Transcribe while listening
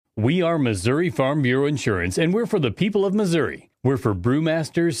We are Missouri Farm Bureau Insurance, and we're for the people of Missouri. We're for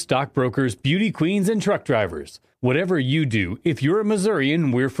brewmasters, stockbrokers, beauty queens, and truck drivers. Whatever you do, if you're a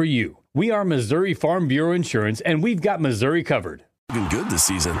Missourian, we're for you. We are Missouri Farm Bureau Insurance, and we've got Missouri covered. Been good this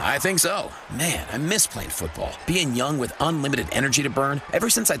season. I think so. Man, I miss playing football. Being young with unlimited energy to burn. Ever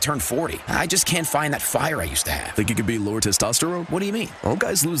since I turned 40, I just can't find that fire I used to have. Think it could be lower testosterone? What do you mean? All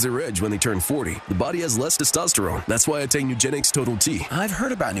guys lose their edge when they turn 40. The body has less testosterone. That's why I take Nugenix Total T. I've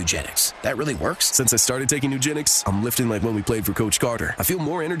heard about Nugenix. That really works? Since I started taking Nugenix, I'm lifting like when we played for Coach Carter. I feel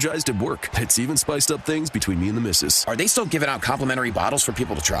more energized at work. It's even spiced up things between me and the missus. Are they still giving out complimentary bottles for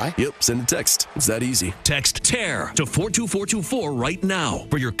people to try? Yep, send a text. It's that easy. Text TEAR to 42424 right now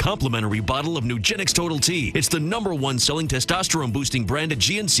for your complimentary bottle of Nugenix Total T. It's the #1 selling testosterone-boosting brand at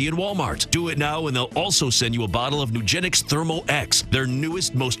GNC and Walmart. Do it now, and they'll also send you a bottle of Nugenix Thermo X, their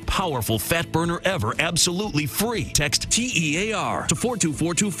newest, most powerful fat burner ever, absolutely free. Text TEAR to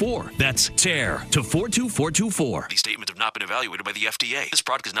 42424. That's TEAR to 42424. These statements have not been evaluated by the FDA. This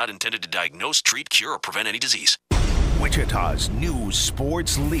product is not intended to diagnose, treat, cure, or prevent any disease. Wichita's news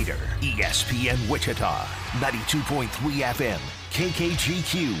sports leader, ESPN Wichita, 92.3 FM,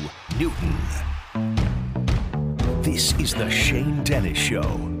 KKGQ, Newton. This is the Shane Dennis Show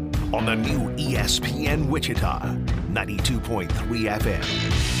on the new ESPN Wichita, 92.3 FM.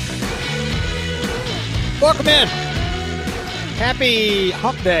 Welcome in. Happy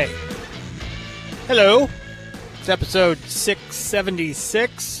Hump Day. Hello. It's episode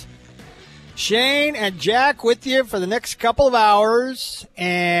 676. Shane and Jack with you for the next couple of hours.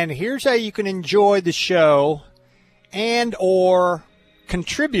 And here's how you can enjoy the show and or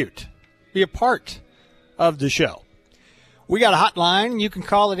contribute, be a part of the show. We got a hotline. You can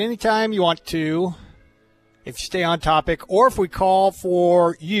call it anytime you want to if you stay on topic, or if we call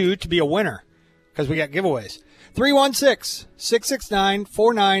for you to be a winner, because we got giveaways.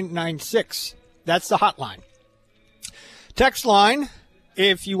 316-669-4996. That's the hotline. Text line,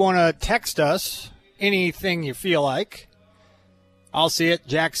 if you want to text us anything you feel like. I'll see it.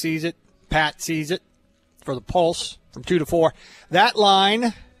 Jack sees it. Pat sees it for the Pulse from 2 to 4. That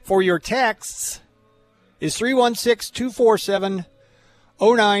line for your texts is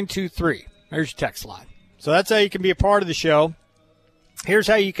 316-247-0923. There's your text line. So that's how you can be a part of the show. Here's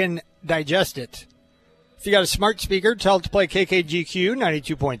how you can digest it. If you got a smart speaker, tell it to play KKGQ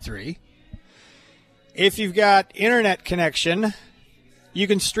 92.3. If you've got internet connection, you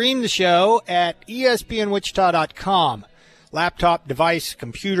can stream the show at espnwichita.com. Laptop, device,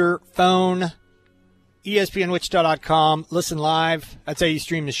 computer, phone, espnwichita.com. Listen live. That's how you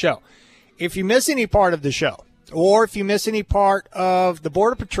stream the show. If you miss any part of the show, or if you miss any part of the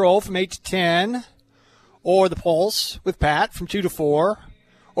Border Patrol from 8 to 10, or the Pulse with Pat from 2 to 4,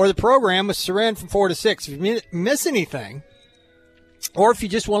 or the program with Seren from 4 to 6, if you miss anything, or if you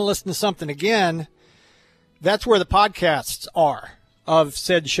just want to listen to something again, that's where the podcasts are of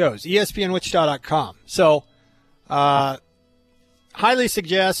said shows, espnwichita.com. So, highly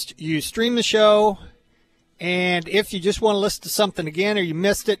suggest you stream the show, and if you just want to listen to something again or you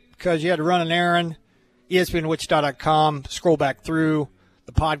missed it because you had to run an errand, espnwichita.com, scroll back through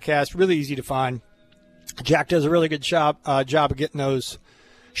the podcast, really easy to find. Jack does a really good job of getting those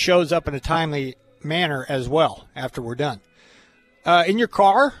shows up in a timely manner as well after we're done. In your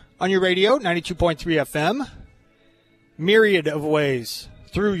car, on your radio, 92.3 FM, myriad of ways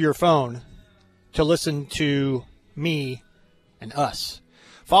through your phone to listen to me and us.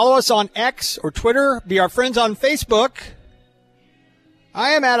 Follow us on X or Twitter. Be our friends on Facebook.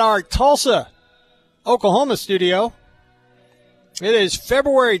 I am at our Tulsa, Oklahoma studio. It is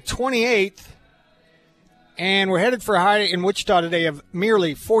February 28th, and we're headed for a high in Wichita today of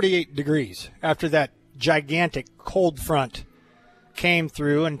merely 48 degrees after that gigantic cold front came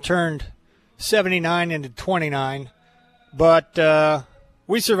through and turned 79 into 29. But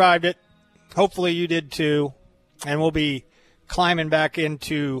we survived it. Hopefully you did too. And we'll be climbing back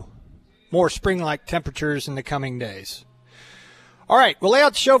into more spring-like temperatures in the coming days. All right, we'll lay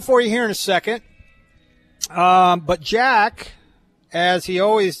out the show for you here in a second. But Jack, as he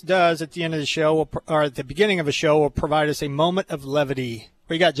always does at the end of the show, or at the beginning of a show, will provide us a moment of levity.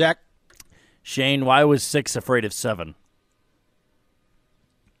 What you got, Jack? Shane, why was 6 afraid of 7?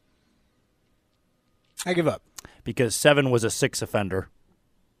 I give up. Because 7 was a 6 offender.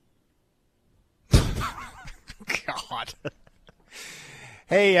 God.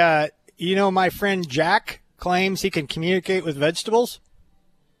 Hey, you know my friend Jack claims he can communicate with vegetables?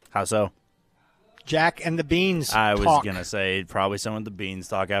 How so? Jack and the beans I was talk. going to say probably some of the beans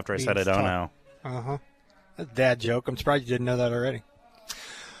talk after I said I don't know. Uh-huh. That's a dad joke. I'm surprised you didn't know that already.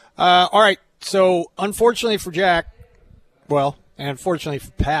 All right. So, unfortunately for Jack, well, And unfortunately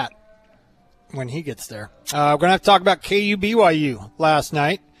for Pat, when he gets there. We're going to have to talk about KU BYU last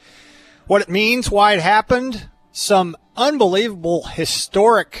night. What it means, why it happened, some unbelievable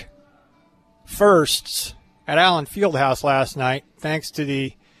historic firsts at Allen Fieldhouse last night, thanks to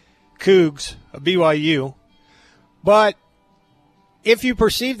the Cougs of BYU. But if you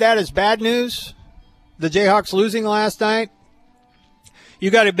perceive that as bad news, the Jayhawks losing last night,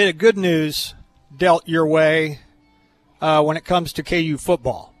 you got a bit of good news dealt your way when it comes to KU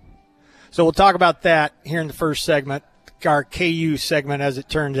football. So we'll talk about that here in the first segment, our KU segment as it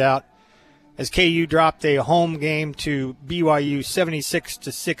turns out, as KU dropped a home game to BYU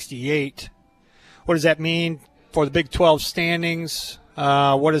 76-68. What does that mean for the Big 12 standings?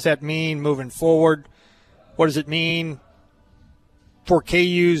 What does that mean moving forward? What does it mean for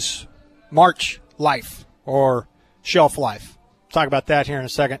KU's March life or shelf life? Talk about that here in a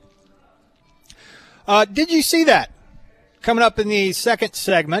second. Did you see that? Coming up in the second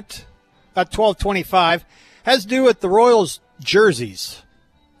segment at 12:25 has to do with the Royals jerseys.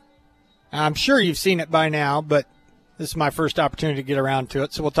 I'm sure you've seen it by now, but this is my first opportunity to get around to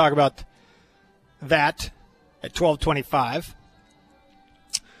it, so we'll talk about that at 12:25.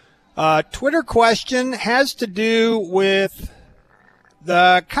 Twitter question has to do with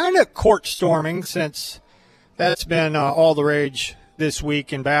the kind of court storming, since that's been all the rage this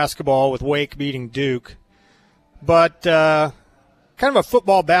week in basketball with Wake beating Duke. But kind of a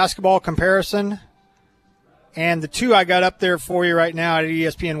football-basketball comparison. And the two I got up there for you right now at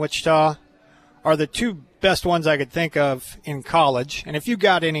ESPN Wichita are the two best ones I could think of in college. And if you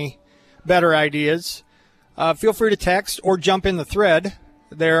got any better ideas, feel free to text or jump in the thread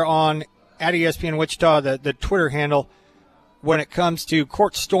there on at ESPN Wichita, the Twitter handle, when it comes to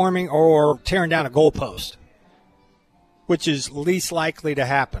court storming or tearing down a goalpost, which is least likely to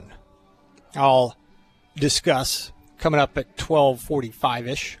happen. I'll discuss coming up at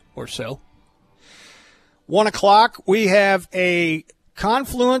 12:45-ish or so. 1 o'clock, we have a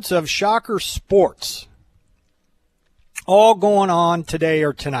confluence of shocker sports all going on today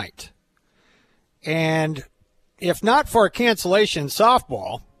or tonight. And if not for a cancellation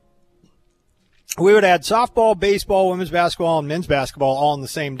softball, we would add softball, baseball, women's basketball, and men's basketball all on the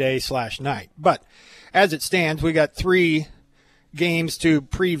same day / night. But as it stands, we got 3 games to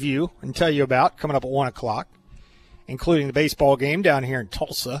preview and tell you about coming up at 1 o'clock, including the baseball game down here in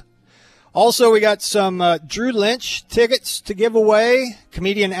Tulsa. Also, we got some Drew Lynch tickets to give away.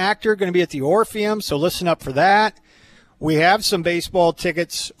 Comedian actor going to be at the Orpheum, so listen up for that. We have some baseball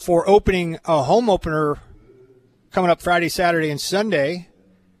tickets for opening a home opener coming up Friday, Saturday, and Sunday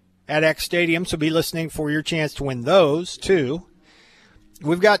at X Stadium, so be listening for your chance to win those, too.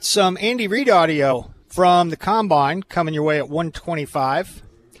 We've got some Andy Reid audio from the Combine coming your way at 1:25.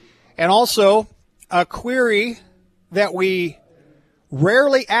 And also a query that we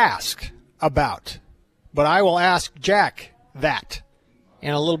rarely ask about, but I will ask Jack that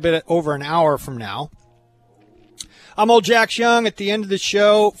in a little bit over an hour from now. I'm old Jack Young at the end of the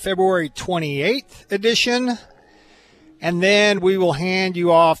show, February 28th edition. And then we will hand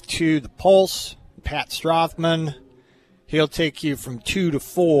you off to the Pulse, Pat Strothman. He'll take you from 2 to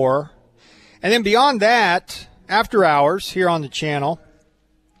 4. And then beyond that, after hours here on the channel,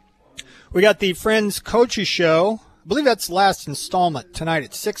 we got the Friends Coaches Show. I believe that's the last installment tonight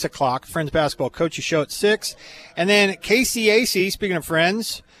at 6 o'clock. Friends Basketball Coaches Show at 6. And then KCAC, speaking of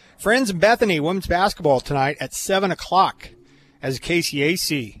Friends, Friends and Bethany Women's Basketball tonight at 7 o'clock as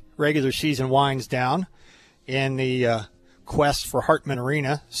KCAC regular season winds down in the quest for Hartman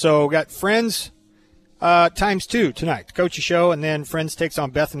Arena. So we got Friends times 2 tonight, Coaches Show, and then Friends takes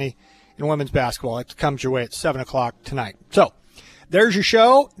on Bethany in women's basketball. It comes your way at 7 o'clock tonight. So there's your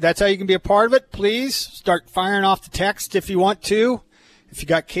show. That's how you can be a part of it. Please start firing off the text if you want to. If you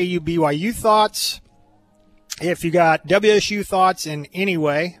got KU BYU thoughts, if you got WSU thoughts in any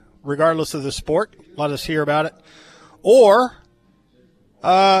way, regardless of the sport, let us hear about it. Or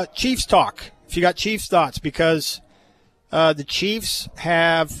Chiefs talk, if you got Chiefs thoughts, because the Chiefs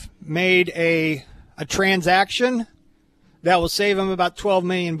have made a transaction that will save them about $12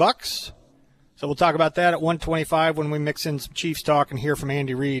 million. So we'll talk about that at 1:25 when we mix in some Chiefs talk and hear from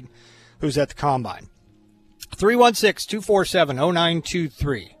Andy Reid, who's at the Combine.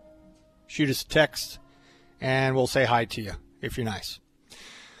 316-247-0923. Shoot us a text, and we'll say hi to you if you're nice.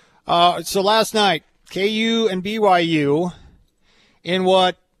 So last night, KU and BYU, in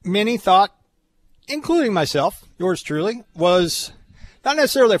what many thought, including myself, yours truly, was not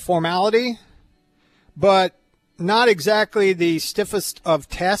necessarily a formality, but not exactly the stiffest of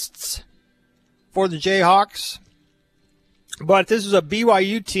tests for the Jayhawks. But this is a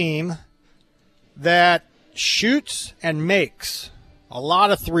BYU team that shoots and makes a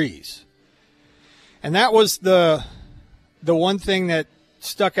lot of threes. And that was the one thing that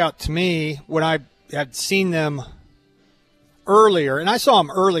stuck out to me when I had seen them earlier. And I saw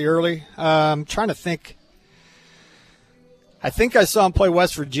them early. I'm trying to think. I think I saw them play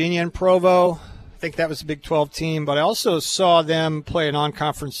West Virginia in Provo. I think that was a Big 12 team. But I also saw them play a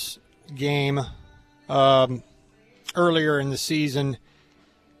non-conference game earlier in the season.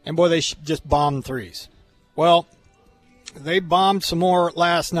 And, boy, they just bombed threes. Well, they bombed some more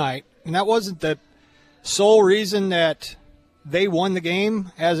last night. And that wasn't the sole reason that they won the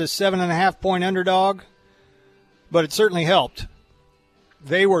game as a 7.5-point underdog, but it certainly helped.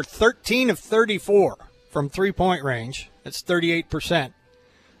 They were 13 of 34 from three-point range. That's 38%.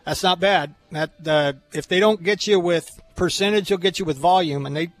 That's not bad. That if they don't get you with percentage, they'll get you with volume,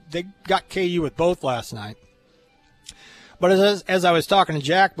 and they got KU with both last night. But as I was talking to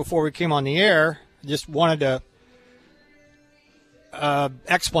Jack before we came on the air, I just wanted a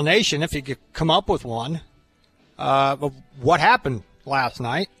explanation, if you could come up with one, of what happened last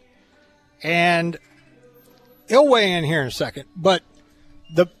night. And he'll weigh in here in a second. But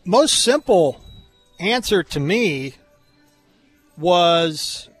the most simple answer to me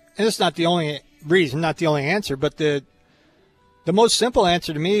was, and it's not the only reason, not the only answer, but the most simple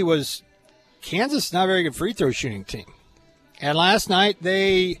answer to me was Kansas is not a very good free throw shooting team. And last night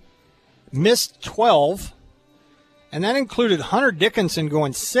they missed 12, and that included Hunter Dickinson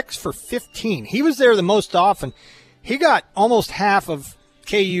going 6 for 15. He was there the most often. He got almost half of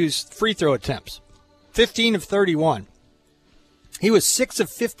KU's free throw attempts, 15 of 31. He was 6 of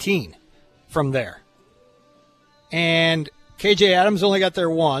 15 from there. And KJ Adams only got there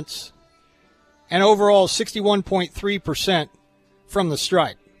once, and overall 61.3% from the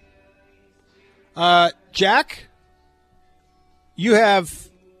stripe. Jack, you have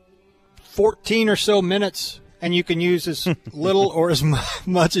 14 or so minutes, and you can use as little or as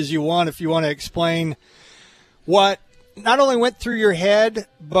much as you want if you want to explain what not only went through your head,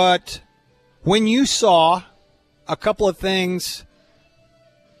 but when you saw a couple of things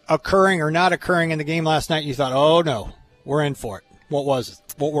occurring or not occurring in the game last night, you thought, oh, no, we're in for it. What was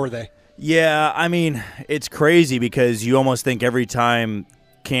it? What were they? Yeah, I mean, it's crazy because you almost think every time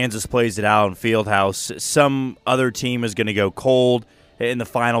Kansas plays it out in Fieldhouse, some other team is going to go cold in the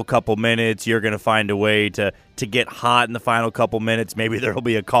final couple minutes. You're going to find a way to get hot in the final couple minutes. Maybe there will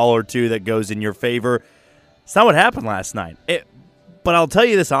be a call or two that goes in your favor. It's not what happened last night. But I'll tell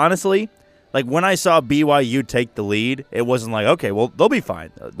you this honestly, like when I saw BYU take the lead, it wasn't like, okay, well, they'll be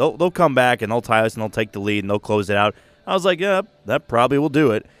fine. They'll come back and they'll tie us and they'll take the lead and they'll close it out. I was like, yeah, that probably will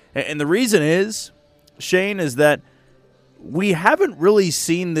do it. And the reason is, Shane, is that we haven't really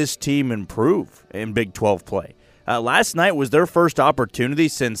seen this team improve in Big 12 play. Last night was their first opportunity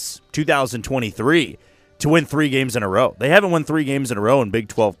since 2023 to win 3 games in a row. They haven't won 3 games in a row in Big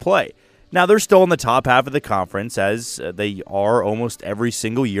 12 play. Now, they're still in the top half of the conference, as they are almost every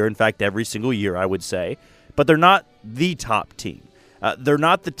single year. In fact, every single year, I would say. But they're not the top team. They're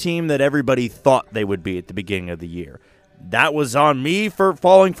not the team that everybody thought they would be at the beginning of the year. That was on me for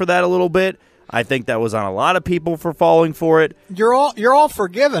falling for that a little bit. I think that was on a lot of people for falling for it. You're all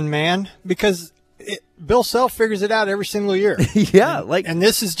forgiven, man, because Bill Self figures it out every single year. Yeah, and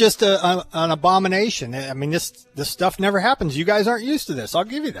this is just an abomination. I mean, this stuff never happens. You guys aren't used to this. I'll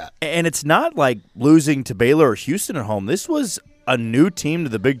give you that. And it's not like losing to Baylor or Houston at home. This was a new team to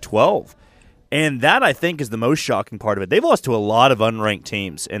the Big 12. And that, I think, is the most shocking part of it. They've lost to a lot of unranked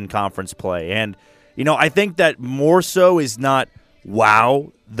teams in conference play. And, I think that more so is not,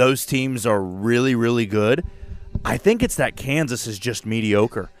 wow, those teams are really, really good. I think it's that Kansas is just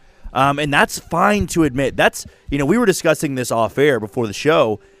mediocre. And that's fine to admit. That's, we were discussing this off air before the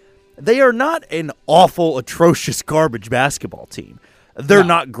show. They are not an awful, atrocious garbage basketball team. They're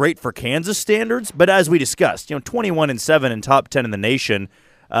not great for Kansas standards, but as we discussed, 21-7 and top 10 in the nation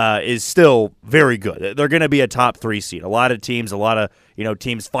is still very good. They're going to be a top 3 seed. A lot of teams,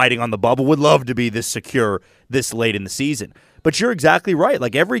 teams fighting on the bubble would love to be this secure this late in the season. But you're exactly right.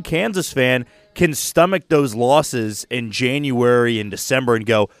 Like every Kansas fan can stomach those losses in January and December and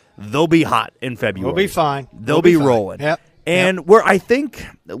go, they'll be hot in February. We'll be fine. They'll be rolling. Yep. And where I think,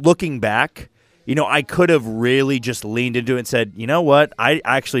 looking back, I could have really just leaned into it and said, you know what? I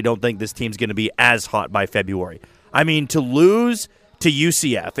actually don't think this team's going to be as hot by February. I mean, to lose to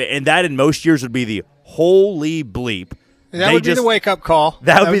UCF, and that in most years would be the holy bleep. That would be the wake-up call.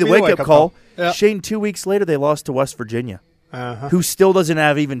 That would be the wake-up call. Yep. Shane, 2 weeks later, they lost to West Virginia, who still doesn't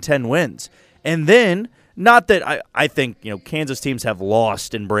have even 10 wins. And then, not that I think Kansas teams have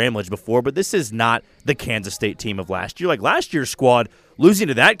lost in Bramlage before, but this is not the Kansas State team of last year. Like last year's squad, losing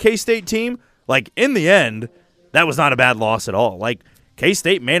to that K-State team Like, in the end, that was not a bad loss at all. Like,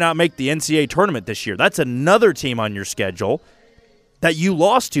 K-State may not make the NCAA tournament this year. That's another team on your schedule that you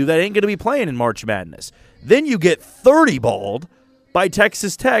lost to that ain't going to be playing in March Madness. Then you get 30-balled by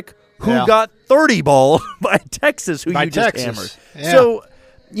Texas Tech, who got 30-balled by Texas, who just hammered. Yeah. So,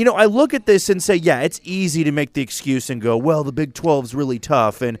 I look at this and say, yeah, it's easy to make the excuse and go, well, the Big 12's really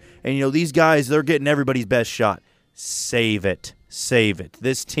tough, and these guys, they're getting everybody's best shot. Save it.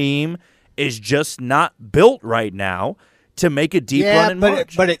 This team is just not built right now to make a deep run in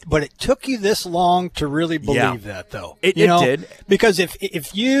March. But it took you this long to really believe that, though. It did. Because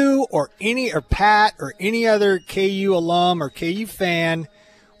if you or Pat or any other KU alum or KU fan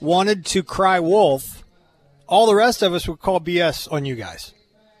wanted to cry wolf, all the rest of us would call BS on you guys.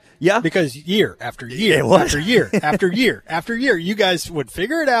 Yeah. Because year after year after year after year after year, you guys would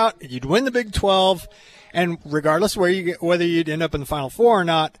figure it out. You'd win the Big 12, and regardless of whether you'd end up in the Final Four or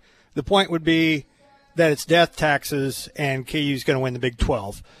not, the point would be that it's death taxes and KU's going to win the Big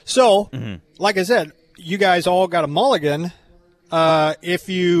 12. So, like I said, you guys all got a mulligan if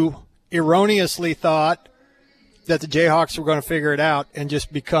you erroneously thought that the Jayhawks were going to figure it out and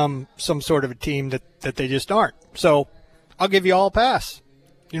just become some sort of a team that they just aren't. So, I'll give you all a pass.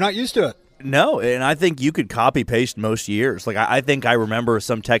 You're not used to it. No, and I think you could copy-paste most years. Like, I think I remember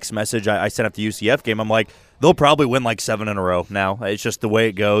some text message I sent after the UCF game. I'm like, they'll probably win like 7 in a row now. It's just the way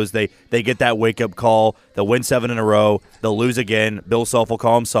it goes. They get that wake-up call. They'll win 7 in a row. They'll lose again. Bill Self will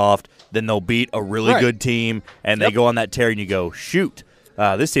call them soft. Then they'll beat a really good team, and they go on that tear, and you go, shoot,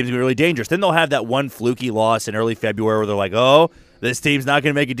 this team's going to be really dangerous. Then they'll have that one fluky loss in early February where they're like, oh, this team's not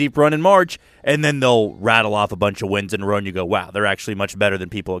going to make a deep run in March, and then they'll rattle off a bunch of wins in a row, and you go, wow, they're actually much better than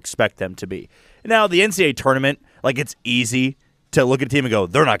people expect them to be. Now, the NCAA tournament, like, it's easy to look at a team and go,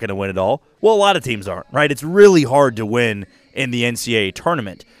 they're not going to win it all. Well, a lot of teams aren't, right? It's really hard to win in the NCAA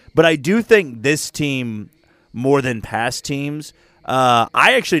tournament. But I do think this team, more than past teams, I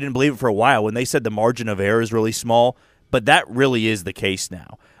actually didn't believe it for a while when they said the margin of error is really small, but that really is the case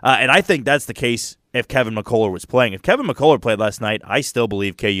now. And I think that's the case if Kevin McCullough was playing. If Kevin McCullough played last night, I still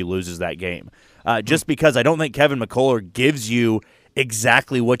believe KU loses that game. Just because I don't think Kevin McCullough gives you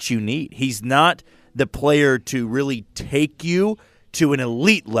exactly what you need. He's not the player to really take you to an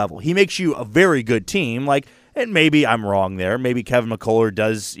elite level. He makes you a very good team. And maybe I'm wrong there. Maybe Kevin McCullough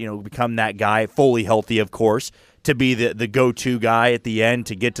does, become that guy, fully healthy, of course, to be the go-to guy at the end,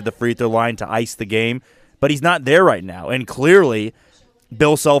 to get to the free throw line, to ice the game. But he's not there right now. And clearly,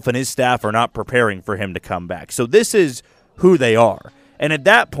 Bill Self and his staff are not preparing for him to come back. So this is who they are. And at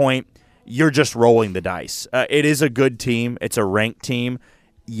that point, you're just rolling the dice. It is a good team. It's a ranked team.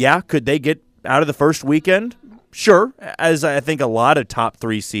 Yeah, could they get out of the first weekend? Sure, as I think a lot of top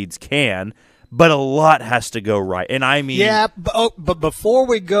 3 seeds can, but a lot has to go right. And I mean... Yeah, but before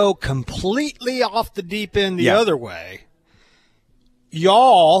we go completely off the deep end the other way,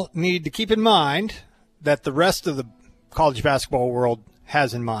 y'all need to keep in mind that the rest of the college basketball world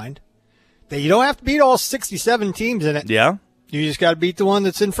has in mind that you don't have to beat all 67 teams in it. Yeah. You just got to beat the one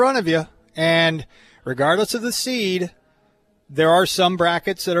that's in front of you. And regardless of the seed, there are some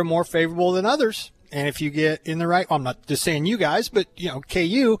brackets that are more favorable than others. And if you get in the right, well, I'm not just saying you guys, but,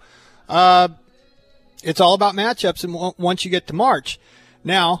 KU, it's all about matchups and once you get to March.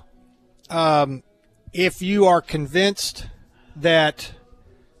 Now, if you are convinced that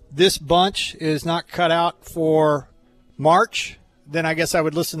this bunch is not cut out for March, then I guess I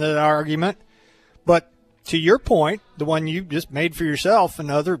would listen to that argument. But to your point, the one you just made for yourself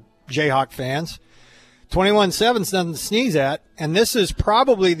and other Jayhawk fans, 21-7's nothing to sneeze at, and this is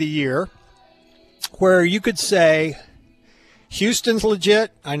probably the year where you could say Houston's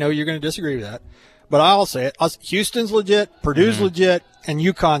legit. I know you're going to disagree with that, but I'll say it. Houston's legit, Purdue's legit, and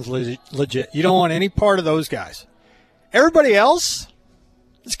UConn's legit. You don't want any part of those guys. Everybody else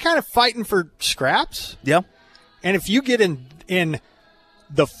is kind of fighting for scraps. Yeah. And if you get in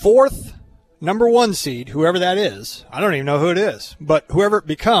the 4th number 1 seed, whoever that is, I don't even know who it is, but whoever it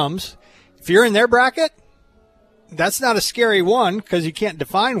becomes, if you're in their bracket, that's not a scary one because you can't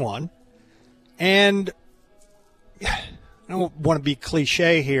define one. And I don't want to be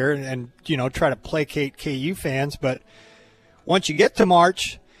cliche here and try to placate KU fans, but once you get to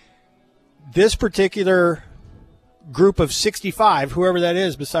March, this particular group of 65, whoever that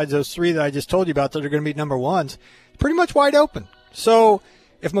is, besides those 3 that I just told you about that are going to be number 1s, pretty much wide open. So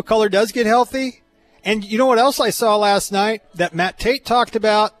if McCullough does get healthy, and you know what else I saw last night that Matt Tate talked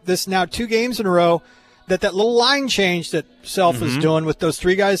about, this now 2 games in a row, that little line change that Self is doing with those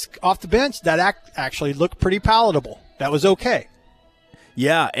 3 guys off the bench, that actually looked pretty palatable. That was okay.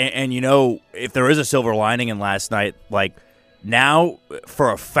 Yeah, and if there is a silver lining in last night, now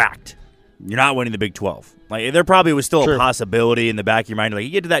for a fact, you're not winning the Big 12. Like, there probably was still a possibility in the back of your mind. Like, you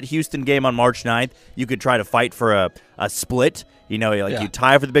get to that Houston game on March 9th, you could try to fight for a split. You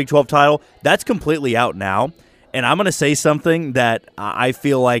tie for the Big 12 title. That's completely out now. And I'm going to say something that I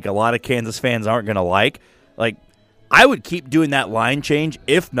feel like a lot of Kansas fans aren't going to like. Like, I would keep doing that line change,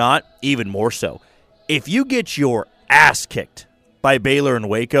 if not even more so. If you get your ass kicked by Baylor and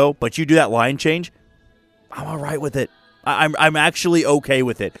Waco, but you do that line change, I'm all right with it. I'm actually okay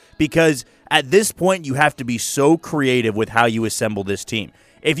with it, because at this point you have to be so creative with how you assemble this team.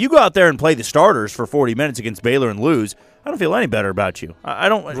 If you go out there and play the starters for 40 minutes against Baylor and lose, I don't feel any better about you. I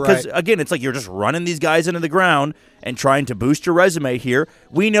don't, because, again, it's like you're just running these guys into the ground and trying to boost your resume here.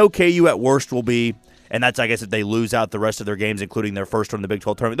 We know KU at worst will be, and that's, I guess, if they lose out the rest of their games, including their first one in the Big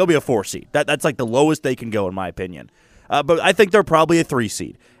 12 tournament, they'll be a 4 seed. That's like the lowest they can go, in my opinion. But I think they're probably a 3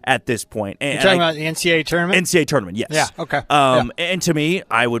 seed at this point. And you're talking about the NCAA tournament? NCAA tournament, yes. Yeah, okay. And to me,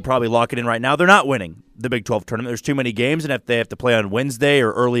 I would probably lock it in right now. They're not winning the Big 12 tournament. There's too many games, and if they have to play on Wednesday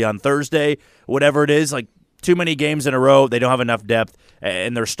or early on Thursday, whatever it is, like too many games in a row, they don't have enough depth,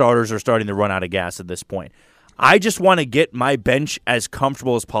 and their starters are starting to run out of gas at this point. I just want to get my bench as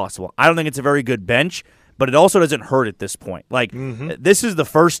comfortable as possible. I don't think it's a very good bench, but it also doesn't hurt at this point. Like, This is the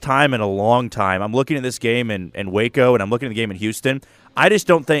first time in a long time I'm looking at this game in Waco, and I'm looking at the game in Houston. I just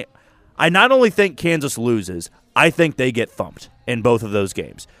don't think – I not only think Kansas loses, I think they get thumped in both of those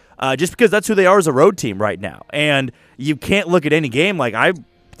games, just because that's who they are as a road team right now. And you can't look at any game like I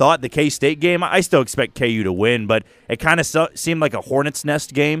thought the K-State game. I still expect KU to win, but it kind of seemed like a hornet's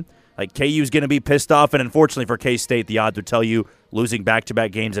nest game. Like, KU's going to be pissed off, and unfortunately for K-State, the odds would tell you losing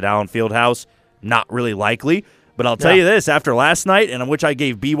back-to-back games at Allen Fieldhouse – not really likely. But I'll tell you this, after last night, in which I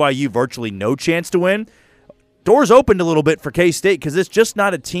gave BYU virtually no chance to win, doors opened a little bit for K-State, because it's just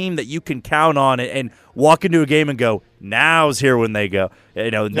not a team that you can count on and walk into a game and go, now's here when they go.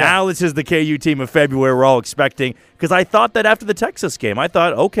 Now this is the KU team of February we're all expecting. Because I thought that after the Texas game, I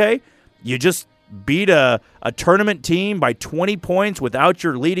thought, okay, you just beat a tournament team by 20 points without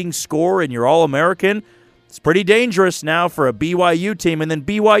your leading scorer and your All-American. It's pretty dangerous now for a BYU team, and then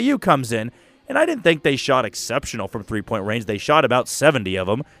BYU comes in. And I didn't think they shot exceptional from three-point range. They shot about 70 of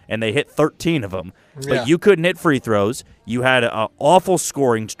them, and they hit 13 of them. Yeah. But you couldn't hit free throws. You had an awful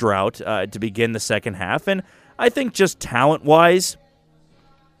scoring drought to begin the second half. And I think just talent-wise,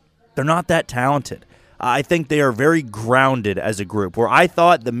 they're not that talented. I think they are very grounded as a group, where I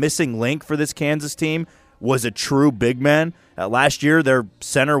thought the missing link for this Kansas team was a true big man. Last year, their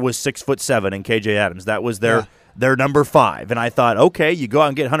center was 6'7" in KJ Adams. That was their number 5. And I thought, okay, you go out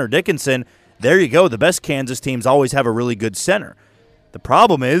and get Hunter Dickinson. There you go. The best Kansas teams always have a really good center. The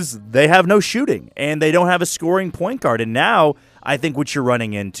problem is they have no shooting, and they don't have a scoring point guard. And now I think what you're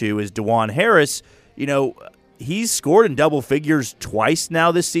running into is DeJuan Harris. He's scored in double figures twice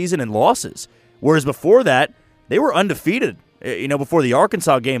now this season in losses, whereas before that, they were undefeated, before the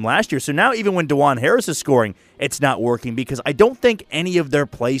Arkansas game last year. So now even when DeJuan Harris is scoring, it's not working, because I don't think any of their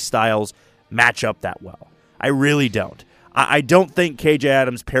play styles match up that well. I really don't. I don't think KJ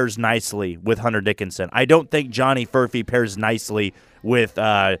Adams pairs nicely with Hunter Dickinson. I don't think Johnny Furphy pairs nicely with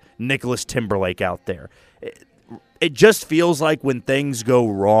Nicholas Timberlake out there. It just feels like when things go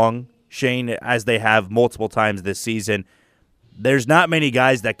wrong, Shane, as they have multiple times this season, there's not many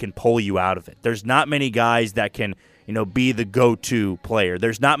guys that can pull you out of it. There's not many guys that can, be the go-to player.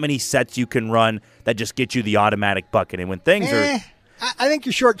 There's not many sets you can run that just get you the automatic bucket. And when things are... I think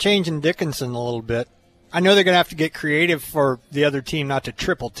you're shortchanging Dickinson a little bit. I know they're going to have to get creative for the other team not to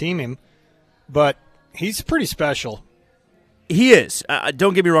triple team him, but he's pretty special. He is.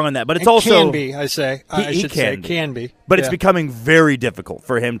 Don't get me wrong on that, but it's also can be. I should can be. But it's becoming very difficult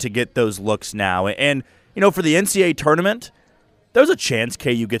for him to get those looks now. And for the NCAA tournament, there's a chance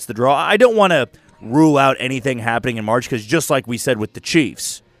KU gets the draw. I don't want to rule out anything happening in March, because just like we said with the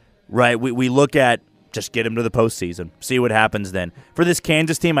Chiefs, right? We look at just get him to the postseason, see what happens then. For this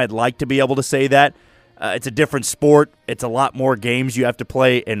Kansas team, I'd like to be able to say that. It's a different sport. It's a lot more games you have to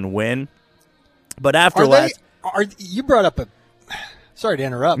play and win. But after you brought up sorry to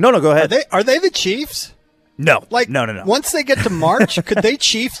interrupt. No, go ahead. Are they the Chiefs? No. No. Once they get to March, could they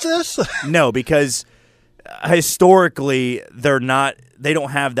Chiefs this? No, because historically they're not. They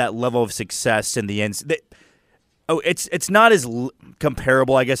don't have that level of success in the end. It's not as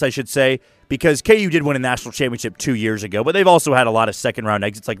comparable, I guess I should say, because KU did win a national championship 2 years ago, but they've also had a lot of second-round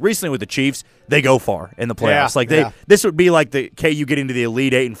exits. Like recently with the Chiefs, they go far in the playoffs. This would be like the KU getting to the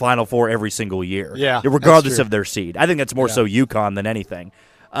Elite Eight and Final Four every single year, regardless of their seed. I think that's more so UConn than anything.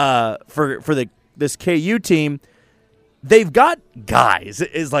 For this KU team, they've got guys.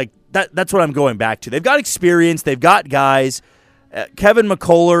 That's what I'm going back to. They've got experience. They've got guys. Kevin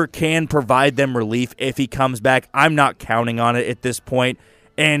McCullough can provide them relief if he comes back. I'm not counting on it at this point.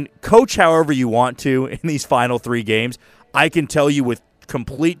 And coach however you want to in these final 3 games. I can tell you with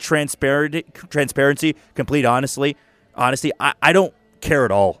complete transparency, complete honesty, I don't care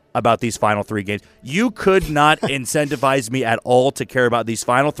at all about these final 3 games. You could not incentivize me at all to care about these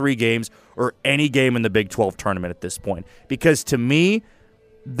final 3 games or any game in the Big 12 tournament at this point. Because to me,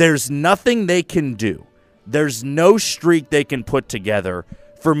 there's nothing they can do. There's no streak they can put together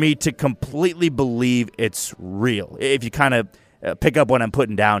for me to completely believe it's real. If you kind of pick up what I'm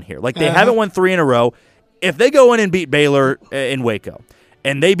putting down here. Like, they haven't won 3 in a row. If they go in and beat Baylor in Waco,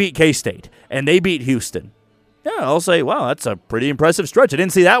 and they beat K-State, and they beat Houston, yeah, I'll say, wow, that's a pretty impressive stretch. I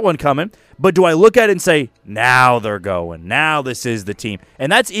didn't see that one coming. But do I look at it and say, now they're going. Now this is the team.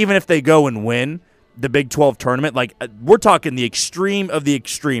 And that's even if they go and win the Big 12 tournament. Like, we're talking the extreme of the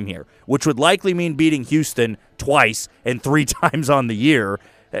extreme here, which would likely mean beating Houston twice and 3 times on the year.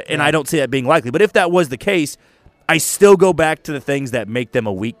 And I don't see that being likely. But if that was the case, I still go back to the things that make them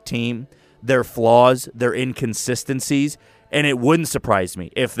a weak team, their flaws, their inconsistencies, and it wouldn't surprise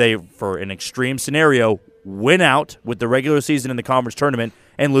me if they, for an extreme scenario, win out with the regular season in the conference tournament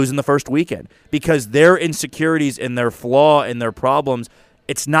and lose in the first weekend. Because their insecurities and their flaw and their problems,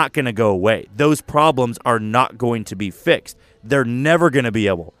 it's not going to go away. Those problems are not going to be fixed. They're never going to be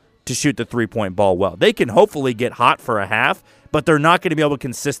able to shoot the three-point ball well. They can hopefully get hot for a half, but they're not going to be able to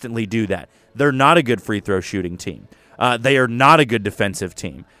consistently do that. They're not a good free throw shooting team. They are not a good defensive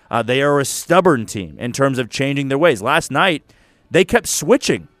team. They are a stubborn team in terms of changing their ways. Last night, they kept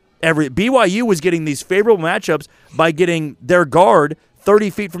switching. BYU was getting these favorable matchups by getting their guard 30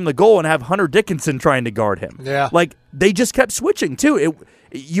 feet from the goal and have Hunter Dickinson trying to guard him. Yeah. Like, they just kept switching, too.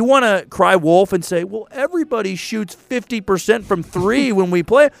 You want to cry wolf and say, well, everybody shoots 50% from 3 when we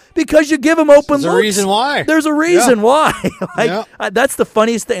play because you give them open looks. There's a reason why. There's a reason why. That's the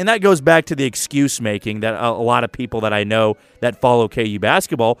funniest thing, and that goes back to the excuse-making that a lot of people that I know that follow KU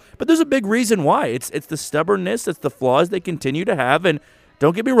basketball, but there's a big reason why. It's the stubbornness, it's the flaws they continue to have, and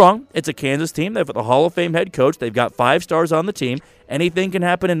don't get me wrong, it's a Kansas team. They've got a Hall of Fame head coach. They've got 5 stars on the team. Anything can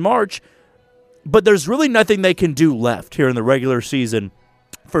happen in March, but there's really nothing they can do left here in the regular season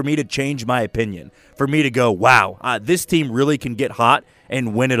for me to change my opinion, for me to go, wow, this team really can get hot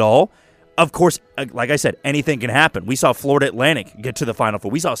and win it all. Of course, like I said, anything can happen. We saw Florida Atlantic get to the Final Four.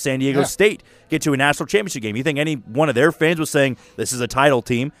 We saw San Diego State get to a national championship game. You think any one of their fans was saying this is a title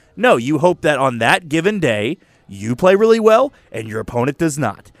team? No, you hope that on that given day, you play really well and your opponent does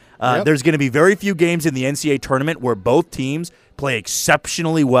not. There's going to be very few games in the NCAA tournament where both teams play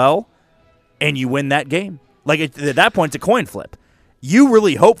exceptionally well and you win that game. Like, at that point, it's a coin flip. You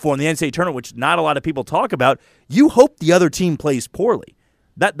really hope for in the NCAA tournament, which not a lot of people talk about, you hope the other team plays poorly.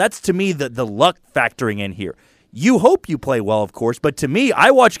 That's to me the luck factoring in here. You hope you play well, of course, but to me,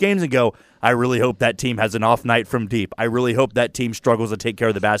 I watch games and go, I really hope that team has an off night from deep. I really hope that team struggles to take care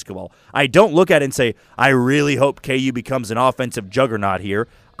of the basketball. I don't look at it and say, I really hope KU becomes an offensive juggernaut here.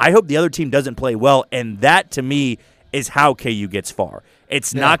 I hope the other team doesn't play well, and that, to me, is how KU gets far.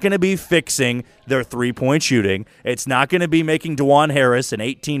 It's not going to be fixing their three-point shooting. It's not going to be making DeJuan Harris an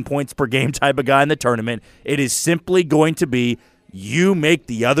 18 points per game type of guy in the tournament. It is simply going to be you make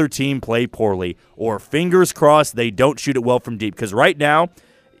the other team play poorly, or fingers crossed they don't shoot it well from deep. Because right now,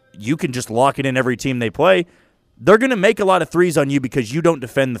 you can just lock it in every team they play. They're going to make a lot of threes on you because you don't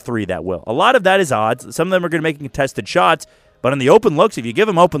defend the three that well. A lot of that is odds. Some of them are going to make contested shots. But on the open looks, if you give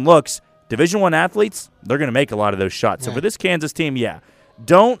them open looks, Division I athletes, they're going to make a lot of those shots. So for this Kansas team,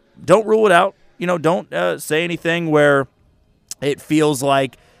 don't rule it out. Don't say anything where it feels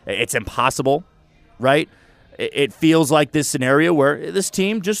like it's impossible, right? It feels like this scenario where this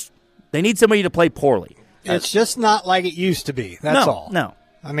team they need somebody to play poorly. It's just not like it used to be. That's all. No.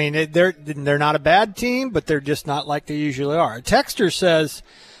 I mean, they're not a bad team, but they're just not like they usually are. A texter says,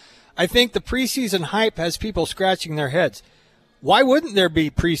 I think the preseason hype has people scratching their heads. Why wouldn't there be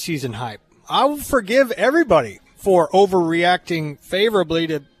preseason hype? I will forgive everybody for overreacting favorably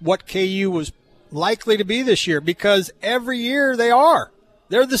to what KU was likely to be this year, because every year they are.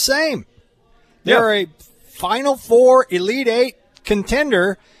 They're the same. They're a Final Four, Elite Eight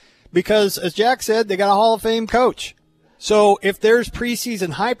contender because, as Jack said, they got a Hall of Fame coach. So if there's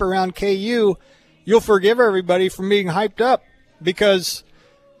preseason hype around KU, you'll forgive everybody from being hyped up because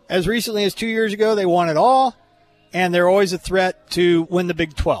as recently as 2 years ago, they won it all, and they're always a threat to win the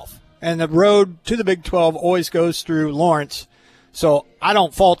Big 12. And the road to the Big 12 always goes through Lawrence. So I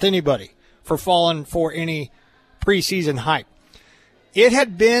don't fault anybody for falling for any preseason hype. It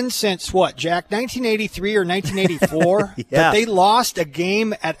had been since, Jack, 1983 or 1984 that they lost a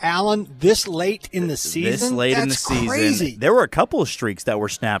game at Allen this late in the season? This late in the season. Crazy. There were a couple of streaks that were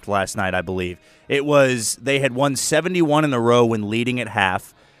snapped last night, I believe. It was they had won 71 in a row when leading at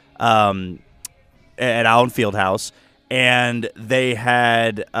half at Allen Fieldhouse, and they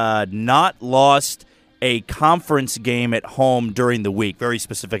had not lost a conference game at home during the week. Very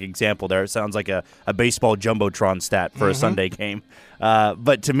specific example there. It sounds like a baseball jumbotron stat for a Sunday game.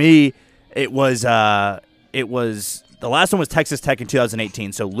 But to me, it was the last one was Texas Tech in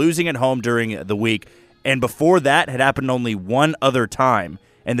 2018. So losing at home during the week, and before that had happened only one other time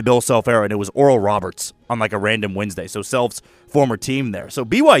in the Bill Self era, and it was Oral Roberts on like a random Wednesday. So Self's former team there. So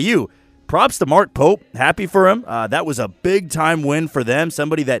BYU. Props to Mark Pope. Happy for him. That was a big-time win for them,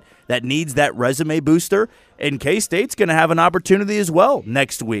 somebody that needs that resume booster. And K-State's going to have an opportunity as well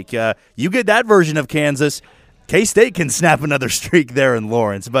next week. You get that version of Kansas, K-State can snap another streak there in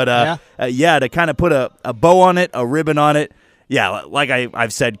Lawrence. But, to kind of put a bow on it, a ribbon on it, like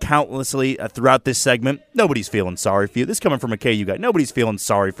I've said countlessly throughout this segment, nobody's feeling sorry for you. This coming from a KU guy. Nobody's feeling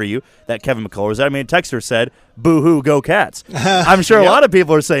sorry for you that Kevin McCullers. I mean, Texter said, boo-hoo, go Cats. I'm sure a lot of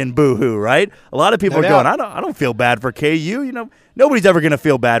people are saying boo-hoo, right? A lot of people are going, I don't feel bad for KU. You know, nobody's ever going to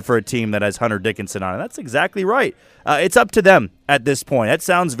feel bad for a team that has Hunter Dickinson on it. That's exactly right. It's up to them at this point. That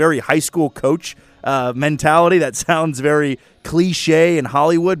sounds very high school coach mentality. That sounds very cliche in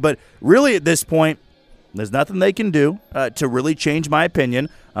Hollywood. But really at this point, there's nothing they can do to really change my opinion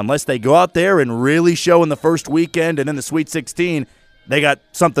unless they go out there and really show in the first weekend and in the Sweet 16 they got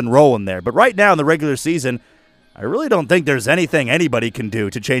something rolling there. But right now in the regular season, I really don't think there's anything anybody can do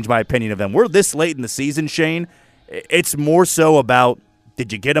to change my opinion of them. We're this late in the season, Shane. It's more so about,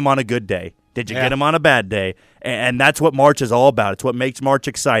 did you get them on a good day? Did you get them on a bad day? And that's what March is all about. It's what makes March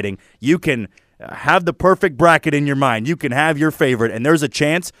exciting. You can have the perfect bracket in your mind. You can have your favorite, and there's a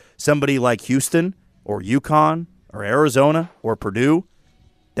chance somebody like Houston or UConn or Arizona or Purdue,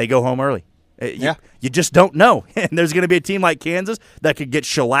 they go home early. You just don't know. And there's going to be a team like Kansas that could get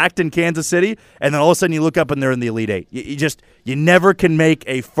shellacked in Kansas City, and then all of a sudden you look up and they're in the Elite Eight. You never can make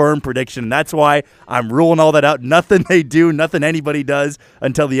a firm prediction. And that's why I'm ruling all that out. Nothing they do, nothing anybody does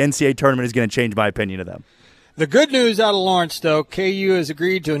until the NCAA tournament is going to change my opinion of them. The good news out of Lawrence, though, KU has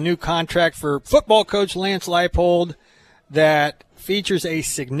agreed to a new contract for football coach Lance Leipold that features a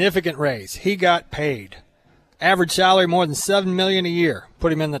significant raise. He got paid. Average salary more than $7 million a year.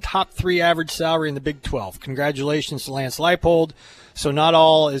 Put him in the top 3 average salary in the Big 12. Congratulations to Lance Leipold. So not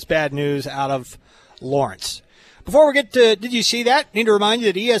all is bad news out of Lawrence. Before we get to Did You See That? Need to remind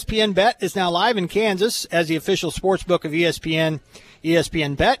you that ESPN Bet is now live in Kansas as the official sportsbook of ESPN.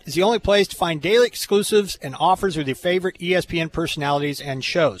 ESPN Bet is the only place to find daily exclusives and offers with your favorite ESPN personalities and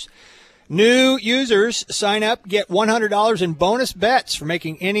shows. New users sign up, get $100 in bonus bets for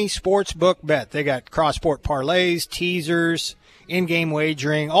making any sports book bet. They got cross-sport parlays, teasers, in-game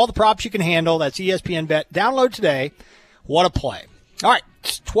wagering, all the props you can handle. That's ESPN Bet. Download today. What a play. All right,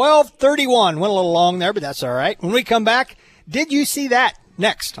 it's 12:31. Went a little long there, but that's all right. When we come back, Did You See That?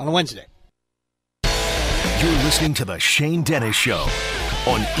 Next on Wednesday. You're listening to The Shane Dennis Show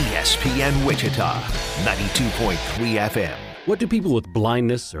on ESPN Wichita, 92.3 FM. What do people with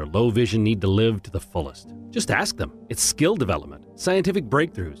blindness or low vision need to live to the fullest? Just ask them. It's skill development, scientific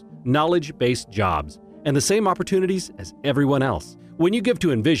breakthroughs, knowledge-based jobs, and the same opportunities as everyone else. When you give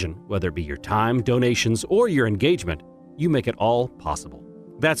to Envision, whether it be your time, donations, or your engagement, you make it all possible.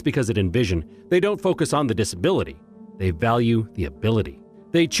 That's because at Envision, they don't focus on the disability. They value the ability.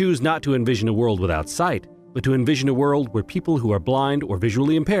 They choose not to envision a world without sight, but to envision a world where people who are blind or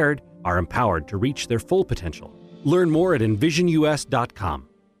visually impaired are empowered to reach their full potential. Learn more at envisionus.com.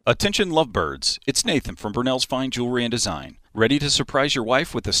 Attention lovebirds, it's Nathan from Brunel's Fine Jewelry and Design. Ready to surprise your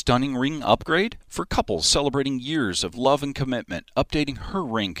wife with a stunning ring upgrade? For couples celebrating years of love and commitment, updating her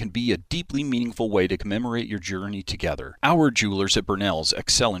ring can be a deeply meaningful way to commemorate your journey together. Our jewelers at Brunel's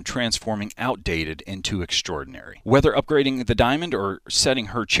excel in transforming outdated into extraordinary. Whether upgrading the diamond or setting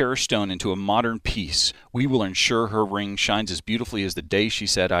her cherished stone into a modern piece, we will ensure her ring shines as beautifully as the day she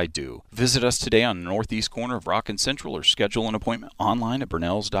said I do. Visit us today on the northeast corner of Rock and Central or schedule an appointment online at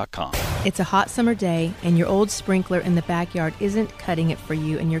brunels.com. It's a hot summer day and your old sprinkler in the backyard isn't cutting it for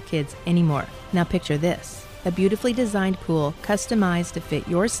you and your kids anymore. Now picture this. A beautifully designed pool customized to fit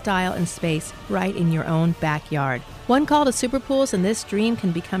your style and space right in your own backyard. One call to Super Pools and this dream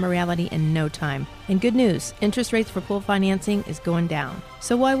can become a reality in no time. And good news, interest rates for pool financing is going down.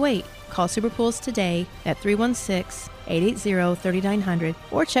 So why wait? Call Super Pools today at 316 880-3900,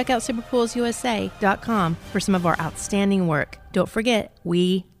 or check out superpoolsusa.com for some of our outstanding work. Don't forget,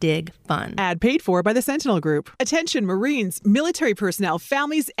 we dig fun. Ad paid for by the Sentinel Group. Attention Marines, military personnel,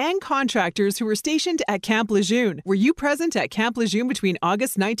 families, and contractors who were stationed at Camp Lejeune. Were you present at Camp Lejeune between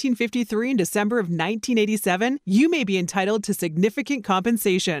August 1953 and December of 1987? You may be entitled to significant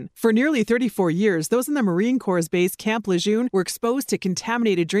compensation. For nearly 34 years, those in the Marine Corps' base Camp Lejeune were exposed to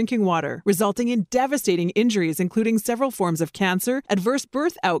contaminated drinking water, resulting in devastating injuries, including several forms of cancer, adverse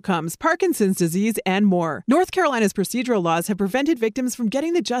birth outcomes, Parkinson's disease, and more. North Carolina's procedural laws have prevented victims from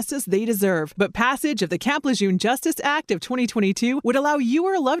getting the justice they deserve, but passage of the Camp Lejeune Justice Act of 2022 would allow you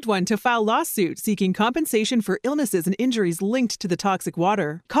or a loved one to file lawsuit seeking compensation for illnesses and injuries linked to the toxic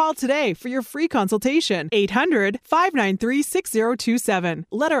water. Call today for your free consultation. 800-593-6027.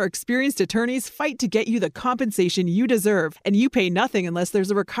 Let our experienced attorneys fight to get you the compensation you deserve, and you pay nothing unless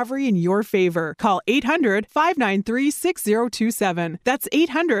there's a recovery in your favor. Call 800-593-6027. That's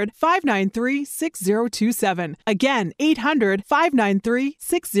 800-593-6027. Again, 800-593-6027.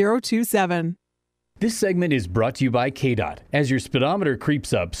 This segment is brought to you by KDOT. As your speedometer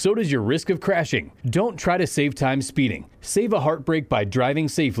creeps up, so does your risk of crashing. Don't try to save time speeding. Save a heartbreak by driving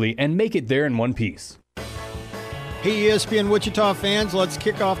safely and make it there in one piece. Hey, ESPN Wichita fans, let's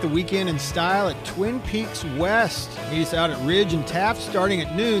kick off the weekend in style at Twin Peaks West. Meet us out at Ridge and Taft starting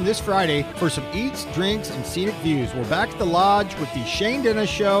at noon this Friday for some eats, drinks, and scenic views. We're back at the Lodge with the Shane Dennis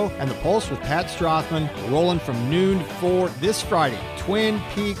Show and the Pulse with Pat Strothman, rolling from noon to 4 this Friday. Twin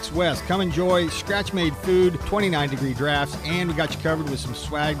Peaks West. Come enjoy scratch-made food, 29-degree drafts, and we got you covered with some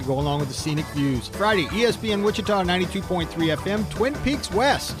swag to go along with the scenic views. Friday, ESPN Wichita 92.3 FM, Twin Peaks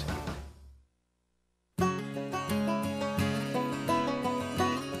West.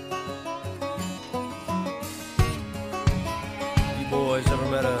 Boys ever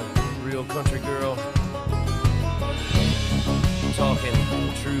met a real country girl? Talking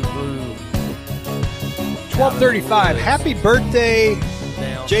true blue. 12:35. Happy birthday,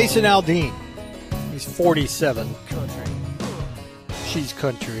 Jason Aldean. He's 47. Country. She's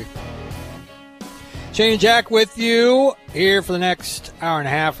country. Shane and Jack with you here for the next hour and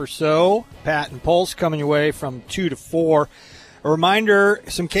a half or so. Pat and Pulse coming your way from 2 to 4. A reminder,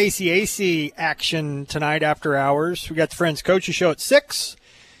 some KCAC action tonight after hours. We got the Friends Coaches Show at 6,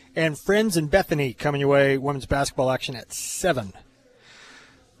 and Friends in Bethany coming your way, women's basketball action at 7.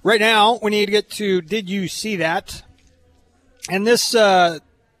 Right now, we need to get to Did You See That? And this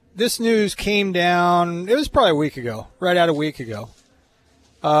news came down, it was probably a week ago, right out a week ago.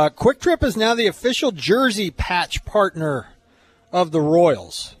 Quick Trip is now the official jersey patch partner of the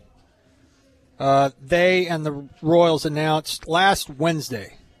Royals. They and the Royals announced last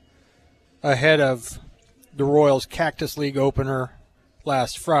Wednesday, ahead of the Royals Cactus League opener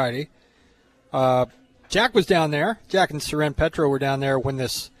last Friday. Jack was down there. Jack and Seren Petro were down there when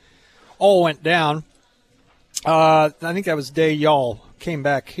this all went down. I think that was the day y'all came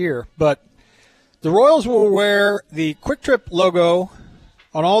back here. But the Royals will wear the Quick Trip logo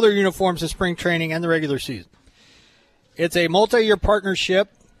on all their uniforms in spring training and the regular season. It's a multi-year partnership.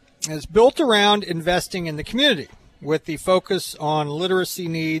 It's built around investing in the community with the focus on literacy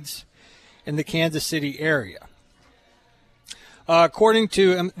needs in the Kansas City area. According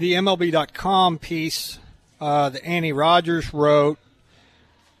to the MLB.com piece that Annie Rogers wrote,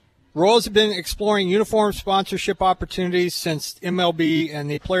 Royals have been exploring uniform sponsorship opportunities since MLB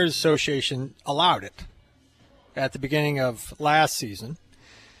and the Players Association allowed it at the beginning of last season.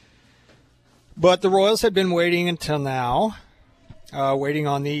 But the Royals have been waiting until now. Waiting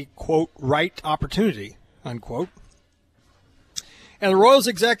on the, quote, right opportunity, unquote. And the Royals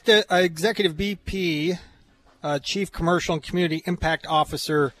Executive VP, Chief Commercial and Community Impact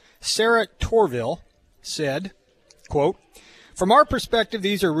Officer Sarah Torville said, quote, from our perspective,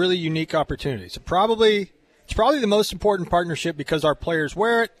 these are really unique opportunities. It's probably the most important partnership because our players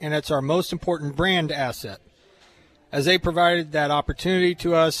wear it, and it's our most important brand asset. As they provided that opportunity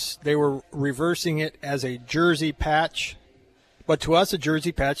to us, they were reversing it as a jersey patch. But to us, a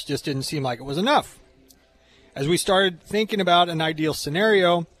jersey patch just didn't seem like it was enough. As we started thinking about an ideal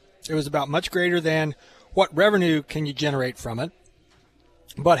scenario, it was about much greater than what revenue can you generate from it,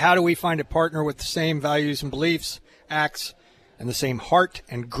 but how do we find a partner with the same values and beliefs, acts, and the same heart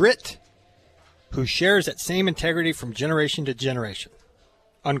and grit, who shares that same integrity from generation to generation,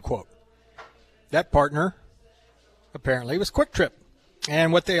 unquote. That partner, apparently, was Quick Trip.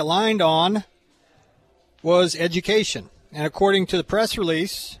 And what they aligned on was education. And according to the press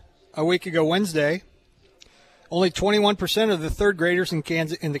release a week ago Wednesday, only 21% of the third graders in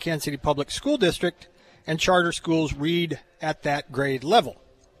the Kansas City Public School District and charter schools read at that grade level.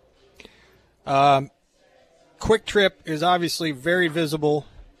 Quick Trip is obviously very visible.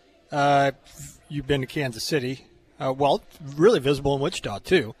 You've been to Kansas City. Really visible in Wichita,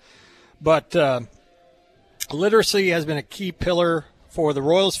 too. But literacy has been a key pillar for the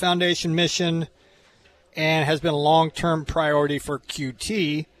Royals Foundation mission and has been a long-term priority for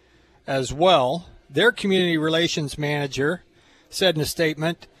QT as well. Their community relations manager said in a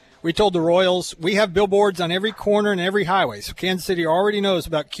statement, "We told the Royals, we have billboards on every corner and every highway, so Kansas City already knows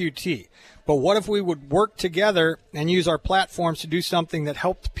about QT. But what if we would work together and use our platforms to do something that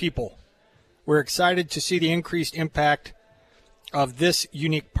helped people? We're excited to see the increased impact of this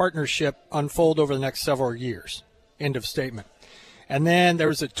unique partnership unfold over the next several years." End of statement. And then there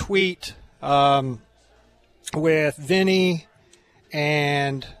was a tweet with Vinny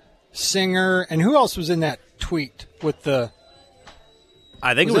and Singer. And who else was in that tweet with the...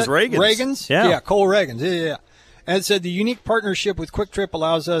 I think it was Reagan's. Reagan's? Yeah, Cole Reagan's. Yeah. And it said, the unique partnership with Quick Trip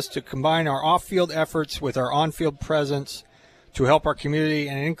allows us to combine our off-field efforts with our on-field presence to help our community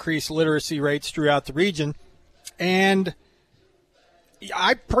and increase literacy rates throughout the region. And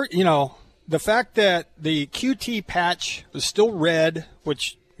the fact that the QT patch was still red,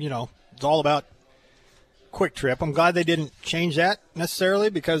 which, it's all about Quick Trip. I'm glad they didn't change that necessarily,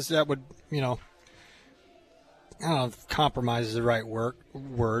 because that would, I don't know if compromise is the right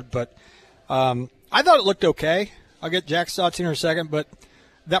word, but I thought it looked okay. I'll get Jack's thoughts in a second, but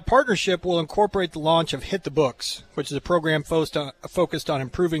that partnership will incorporate the launch of Hit the Books, which is a program focused on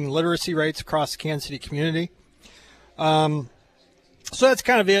improving literacy rates across the Kansas City community. So that's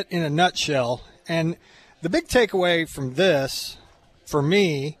kind of it in a nutshell. And the big takeaway from this, for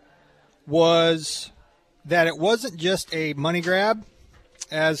me, was that it wasn't just a money grab,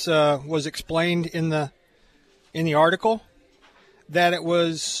 as was explained in the article, that it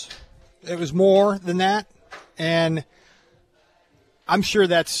was more than that. And I'm sure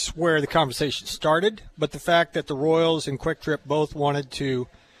that's where the conversation started, but the fact that the Royals and Quick Trip both wanted to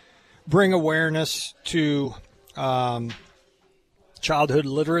bring awareness to childhood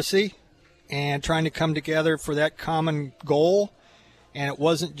literacy and trying to come together for that common goal. And it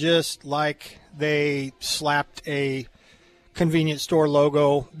wasn't just like they slapped a convenience store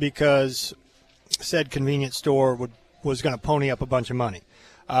logo because said convenience store was going to pony up a bunch of money.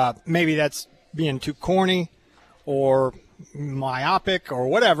 Maybe that's being too corny or myopic or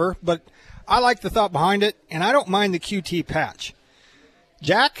whatever, but I like the thought behind it, and I don't mind the QT patch.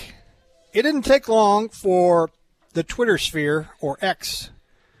 Jack, it didn't take long for the Twitter sphere, or X,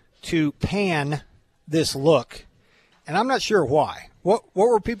 to pan this look, and I'm not sure why. What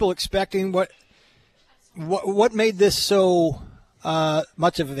were people expecting? What made this so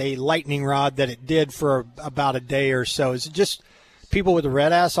much of a lightning rod that it did for about a day or so? Is it just people with a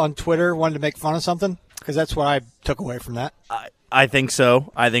red ass on Twitter wanted to make fun of something? Because that's what I took away from that. I think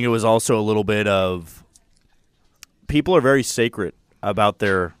so. I think it was also a little bit of people are very sacred about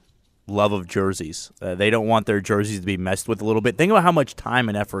their love of jerseys. They don't want their jerseys to be messed with a little bit. Think about how much time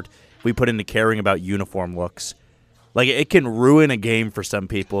and effort we put into caring about uniform looks. Like, it can ruin a game for some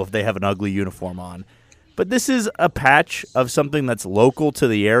people if they have an ugly uniform on. But this is a patch of something that's local to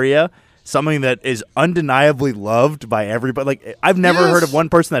the area, something that is undeniably loved by everybody. Like, I've never heard of one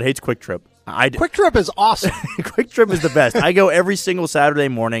person that hates Quick Trip. Quick Trip is awesome. Quick Trip is the best. I go every single Saturday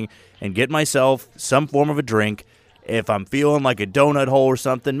morning and get myself some form of a drink. If I'm feeling like a donut hole or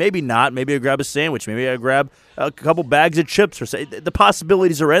something, maybe not. Maybe I grab a sandwich. Maybe I grab a couple bags of chips or something. The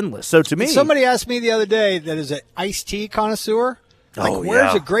possibilities are endless. So to me, somebody asked me the other day that is an iced tea connoisseur.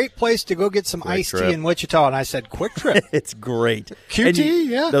 Where's a great place to go get some iced tea in Wichita? And I said, Quick Trip. It's great. QT,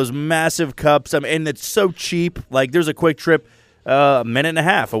 yeah. Those massive cups. And it's so cheap. Like, there's a Quick Trip a minute and a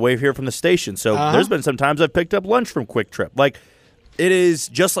half away here from the station. So there's been some times I've picked up lunch from Quick Trip. Like, it is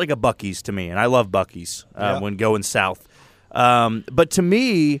just like a Buc-ee's to me, and I love Buc-ee's when going south. But to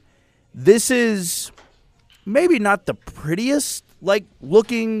me, this is maybe not the prettiest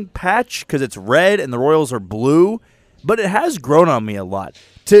looking patch because it's red and the Royals are blue, but it has grown on me a lot.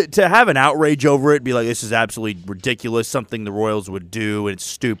 To have an outrage over it, be like, this is absolutely ridiculous, something the Royals would do, and it's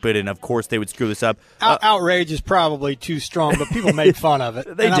stupid, and of course they would screw this up. Outrage is probably too strong, but people made fun of it.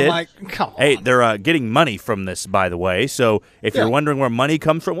 They did. I'm like, come on. Hey, they're getting money from this, by the way, so if you're wondering where money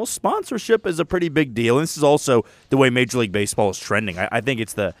comes from, well, sponsorship is a pretty big deal, and this is also the way Major League Baseball is trending. I think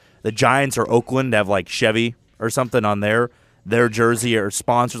it's the Giants or Oakland have, Chevy or something on their jersey or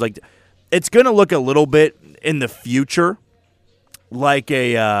sponsors. It's going to look a little bit in the future like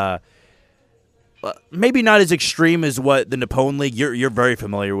a maybe not as extreme as what the Nippon League. You're very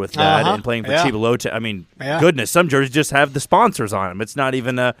familiar with that and playing for Chibalote. I mean, goodness, some jerseys just have the sponsors on them. It's not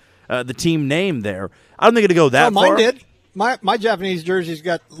even the team name there. I don't think it'll go that far. Mine did. My Japanese jersey's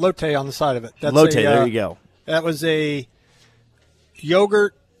got Lotte on the side of it. That's Lotte, there you go. That was a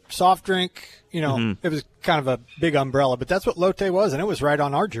yogurt, soft drink. You know, It was kind of a big umbrella, but that's what Lotte was, and it was right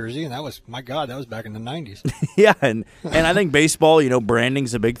on our jersey, and that was, my God, that was back in the 90s. Yeah, and I think baseball,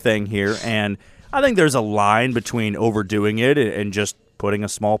 branding's a big thing here, and I think there's a line between overdoing it and just putting a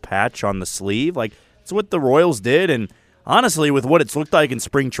small patch on the sleeve. Like, it's what the Royals did, and honestly, with what it's looked like in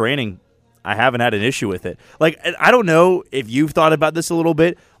spring training, I haven't had an issue with it. Like, I don't know if you've thought about this a little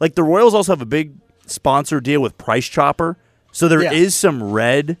bit. Like, the Royals also have a big sponsor deal with Price Chopper, so there is some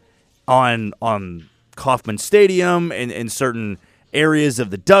red on Kauffman Stadium and in certain areas of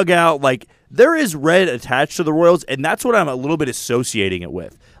the dugout. Like, there is red attached to the Royals, and that's what I'm a little bit associating it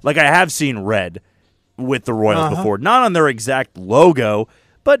with. Like, I have seen red with the Royals before. Not on their exact logo,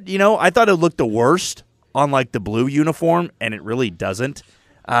 but, I thought it looked the worst on, like, the blue uniform, and it really doesn't.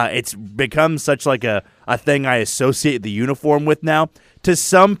 It's become such, like, a thing I associate the uniform with now. To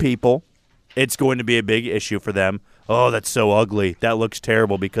some people, it's going to be a big issue for them. Oh, that's so ugly. That looks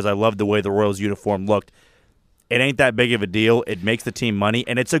terrible because I love the way the Royals uniform looked. It ain't that big of a deal. It makes the team money,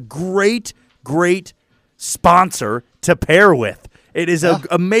 and it's a great, great sponsor to pair with. It is an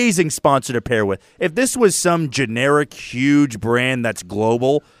amazing sponsor to pair with. If this was some generic, huge brand that's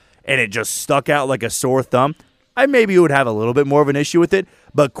global and it just stuck out like a sore thumb, I maybe would have a little bit more of an issue with it.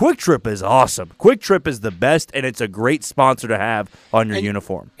 But Quick Trip is awesome. Quick Trip is the best, and it's a great sponsor to have on your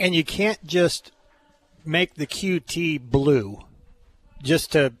uniform. And you can't just make the QT blue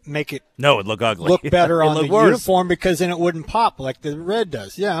just to make it it'd look ugly. Look better on the worse. uniform, because then it wouldn't pop like the red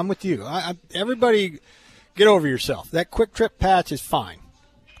does. Yeah, I'm with you. Everybody get over yourself. That Quick Trip patch is fine.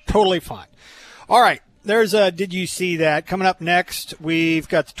 Totally fine. All right, there's a Did You See That? Coming up next, we've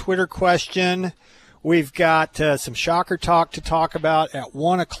got the Twitter question. We've got some Shocker talk to talk about at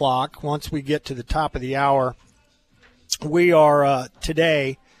 1 o'clock once we get to the top of the hour. We are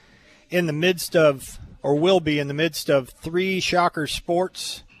today in the midst of, or will be in the midst of, 3 Shocker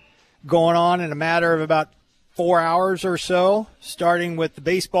sports going on in a matter of about 4 hours or so, starting with the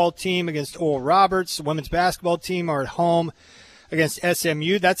baseball team against Oral Roberts. The women's basketball team are at home against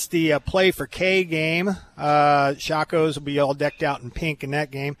SMU. That's the Play for K game. Shacos will be all decked out in pink in that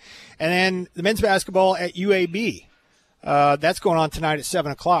game. And then the men's basketball at UAB. That's going on tonight at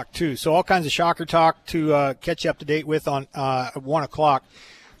 7 o'clock, too. So all kinds of Shocker talk to catch you up to date with on 1 o'clock.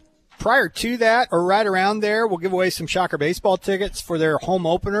 Prior to that, or right around there, we'll give away some Shocker baseball tickets for their home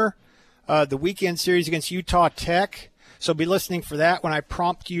opener, the weekend series against Utah Tech. So be listening for that when I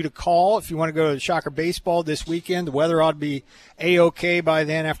prompt you to call if you want to go to Shocker baseball this weekend. The weather ought to be A-OK by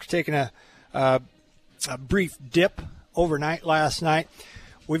then after taking a brief dip overnight last night.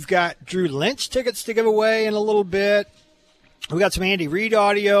 We've got Drew Lynch tickets to give away in a little bit. We got some Andy Reid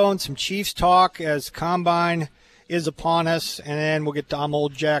audio and some Chiefs talk as Combine is upon us, and then we'll get to I'm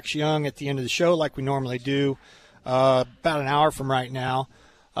Old Jax Young at the end of the show like we normally do, about an hour from right now.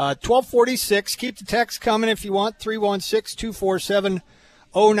 1246, keep the text coming if you want,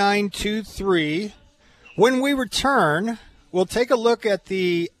 316-247-0923. When we return, we'll take a look at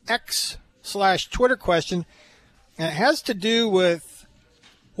the X/Twitter question, and it has to do with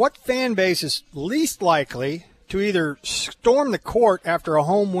what fan base is least likely to either storm the court after a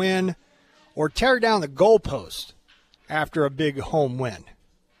home win or tear down the goalpost after a big home win.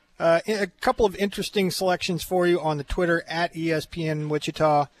 A couple of interesting selections for you on the Twitter at ESPN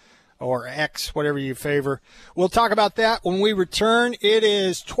Wichita or X, whatever you favor. We'll talk about that when we return. It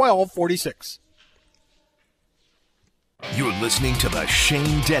is 1246. You're listening to The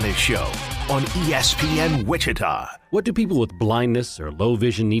Shane Dennis Show on ESPN Wichita. What do people with blindness or low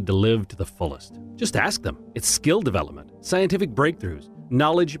vision need to live to the fullest? Just ask them. It's skill development, scientific breakthroughs,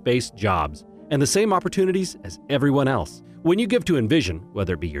 knowledge-based jobs, and the same opportunities as everyone else. When you give to Envision,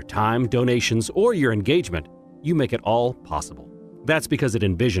 whether it be your time, donations, or your engagement, you make it all possible. That's because at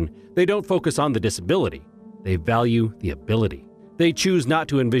Envision, they don't focus on the disability. They value the ability. They choose not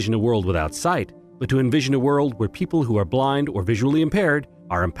to envision a world without sight, but to envision a world where people who are blind or visually impaired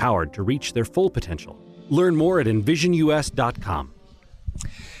are empowered to reach their full potential. Learn more at envisionus.com.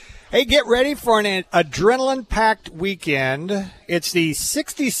 Hey, get ready for an adrenaline-packed weekend. It's the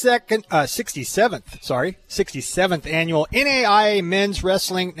 67th annual NAIA Men's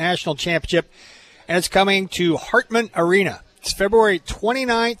Wrestling National Championship, and it's coming to Hartman Arena. It's February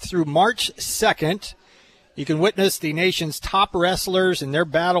 29th through March 2nd. You can witness the nation's top wrestlers in their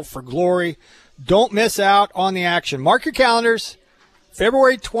battle for glory. Don't miss out on the action. Mark your calendars,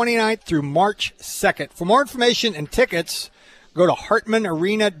 February 29th through March 2nd. For more information and tickets, go to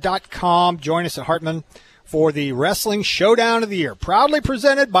hartmanarena.com. Join us at Hartman for the Wrestling Showdown of the Year. Proudly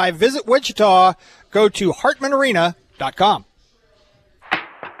presented by Visit Wichita. Go to hartmanarena.com.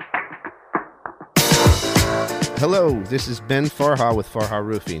 Hello, this is Ben Farha with Farha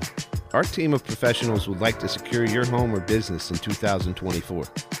Roofing. Our team of professionals would like to secure your home or business in 2024.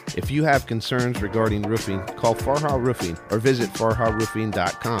 If you have concerns regarding roofing, call Farha Roofing or visit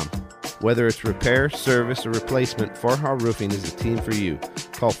farharoofing.com. Whether it's repair, service, or replacement, Farha Roofing is the team for you.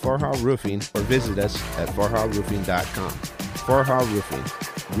 Call Farha Roofing or visit us at farharoofing.com. Farha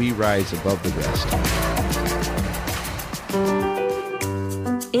Roofing. We rise above the rest.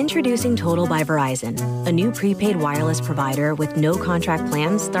 Introducing Total by Verizon, a new prepaid wireless provider with no contract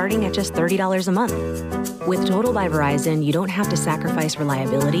plans starting at just $30 a month. With Total by Verizon, you don't have to sacrifice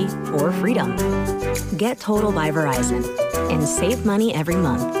reliability or freedom. Get Total by Verizon and save money every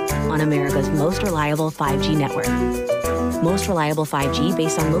month on America's most reliable 5G network. Most reliable 5G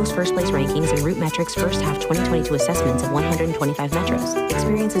based on most first-place rankings and Root Metrics first half 2022 assessments of 125 metros.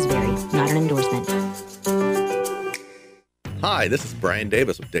 Experiences vary, not an endorsement. Hi, this is Brian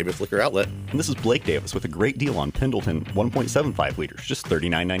Davis with Davis Liquor Outlet. And this is Blake Davis with a great deal on Pendleton 1.75 liters, just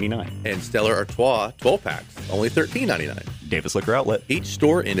 $39.99. And Stellar Artois 12-packs, only $13.99. Davis Liquor Outlet. Each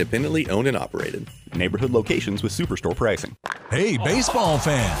store independently owned and operated. Neighborhood locations with superstore pricing. Hey, baseball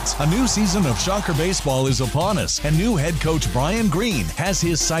fans! A new season of Shocker Baseball is upon us, and new head coach Brian Green has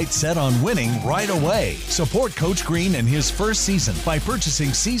his sights set on winning right away. Support Coach Green in his first season by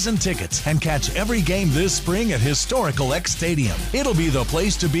purchasing season tickets and catch every game this spring at historical X Stadium. It'll be the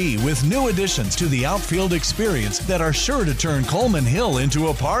place to be with new additions to the outfield experience that are sure to turn Coleman Hill into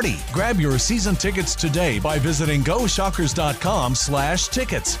a party. Grab your season tickets today by visiting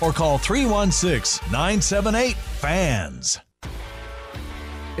GoShockers.com/tickets or call 316-978-FANS.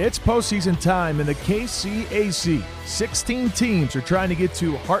 It's postseason time in the KCAC. 16 teams are trying to get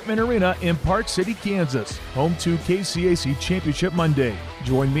to Hartman Arena in Park City, Kansas, home to KCAC Championship Monday.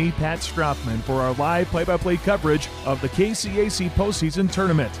 Join me, Pat Strothman, for our live play-by-play coverage of the KCAC postseason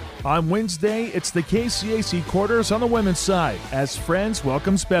tournament. On Wednesday, it's the KCAC quarters on the women's side as Friends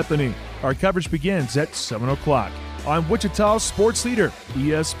welcomes Bethany. Our coverage begins at 7 o'clock on Wichita's sports leader,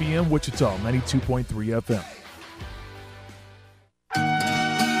 ESPN Wichita 92.3 FM.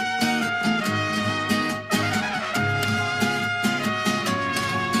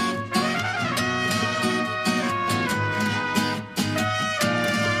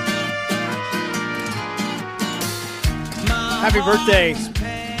 Happy birthday,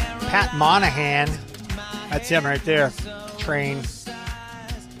 Pat Monahan. That's him right there. Train.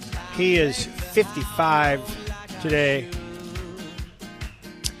 He is 55 today.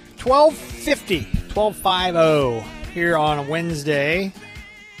 12:50 here on a Wednesday.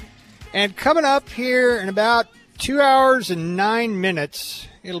 And coming up here in about 2 hours and 9 minutes,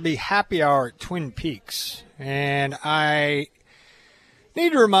 it'll be happy hour at Twin Peaks. And I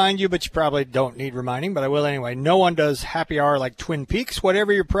need to remind you, but you probably don't need reminding, but I will anyway. No one does happy hour like Twin Peaks,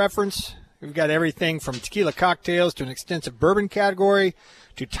 whatever your preference. We've got everything from tequila cocktails to an extensive bourbon category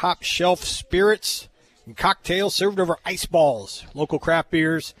to top shelf spirits and cocktails served over ice balls. Local craft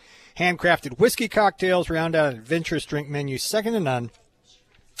beers, handcrafted whiskey cocktails round out an adventurous drink menu second to none.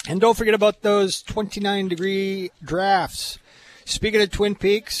 And don't forget about those 29-degree drafts. Speaking of Twin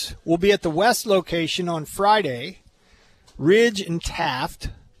Peaks, we'll be at the West location on Friday. Ridge and Taft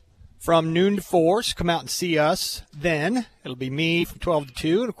from noon to 4. So come out and see us then. It'll be me from 12 to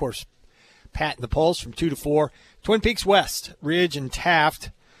 2. And, of course, Pat and the Pulse from 2 to 4. Twin Peaks West, Ridge and Taft.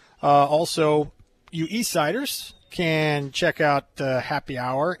 Also, you Eastsiders can check out Happy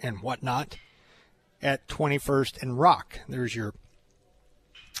Hour and whatnot at 21st and Rock. There's your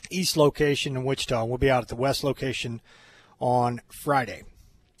East location in Wichita. We'll be out at the West location on Friday.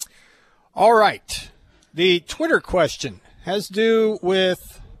 All right. The Twitter question has to do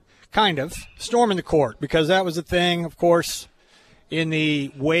with kind of storming the court, because that was a thing, of course, in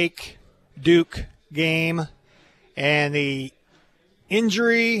the Wake-Duke game. And the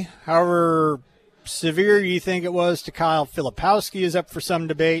injury, however severe you think it was, to Kyle Filipowski is up for some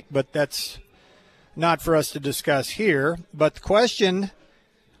debate, but that's not for us to discuss here. But the question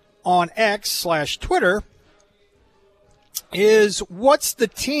on X/Twitter is, what's the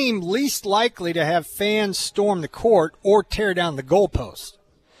team least likely to have fans storm the court or tear down the goalpost?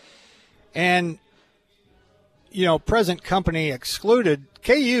 And, you know, present company excluded,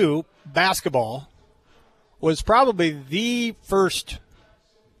 KU basketball was probably the first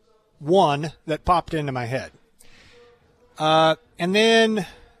one that popped into my head. And then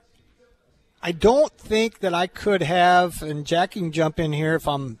I don't think that I could have, and Jack can jump in here if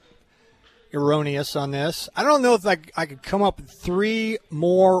I'm erroneous on this. I don't know if I could come up with 3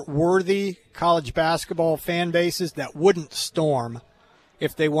 more worthy college basketball fan bases that wouldn't storm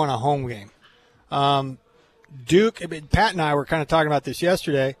if they won a home game. Duke, Pat and I were kind of talking about this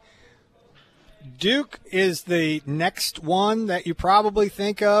yesterday. Duke is the next one that you probably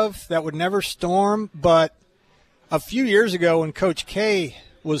think of that would never storm, but a few years ago when Coach K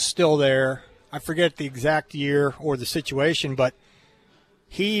was still there, I forget the exact year or the situation, but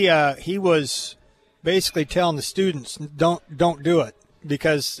he was basically telling the students, don't do it,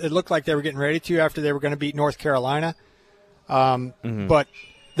 because it looked like they were getting ready to after they were going to beat North Carolina. But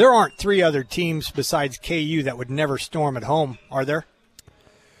there aren't three other teams besides KU that would never storm at home, are there?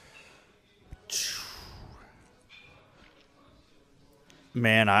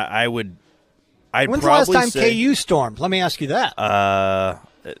 Man, I'd When's probably the last time say, KU stormed? Let me ask you that.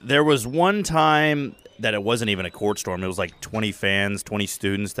 There was one time that it wasn't even a court storm. It was like 20 fans, 20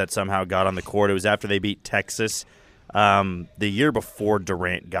 students that somehow got on the court. It was after they beat Texas. The year before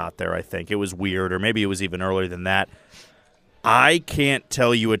Durant got there, I think. It was weird, or maybe it was even earlier than that. I can't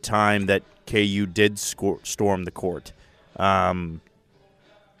tell you a time that KU did storm the court.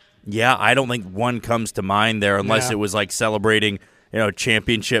 Yeah, I don't think one comes to mind there unless it was like celebrating,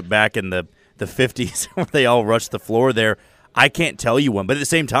 championship back in the 50s where they all rushed the floor there. I can't tell you one. But at the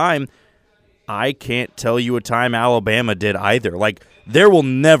same time, I can't tell you a time Alabama did either. Like, there will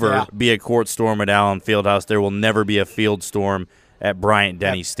never be a court storm at Allen Fieldhouse. There will never be a field storm at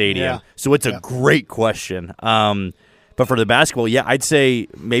Bryant-Denny Stadium. Yeah. So it's a great question. But for the basketball, I'd say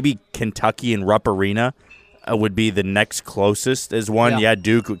maybe Kentucky and Rupp Arena would be the next closest as one. Yeah,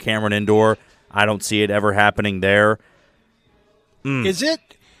 Duke with Cameron Indoor. I don't see it ever happening there. Is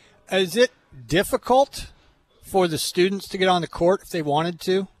it difficult for the students to get on the court if they wanted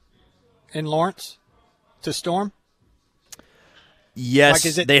to in Lawrence to storm?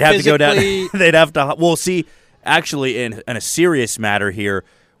 Yes, like, they'd have to go down. They'd have to. Well, see, actually, in a serious matter here,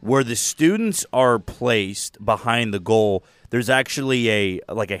 where the students are placed behind the goal, there's actually a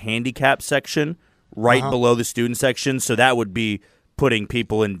handicap section right below the student section, so that would be putting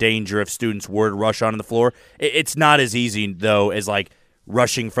people in danger if students were to rush onto the floor. It's not as easy, though, as like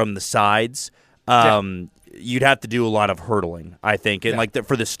rushing from the sides. You'd have to do a lot of hurdling, I think. And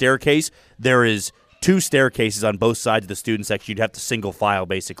for the staircase, there is 2 staircases on both sides of the student section. You'd have to single file,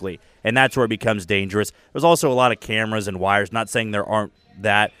 basically, and that's where it becomes dangerous. There's also a lot of cameras and wires. Not saying there aren't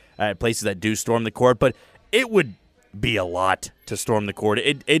that places that do storm the court, but it would be a lot to storm the court.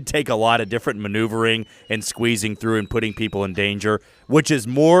 It'd take a lot of different maneuvering and squeezing through and putting people in danger, which is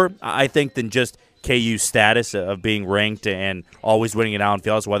more, I think, than just KU's status of being ranked and always winning at Allen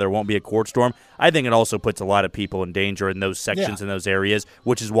Fieldhouse, why there won't be a court storm. I think it also puts a lot of people in danger in those sections in those areas,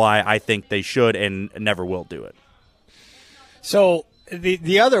 which is why I think they should and never will do it. So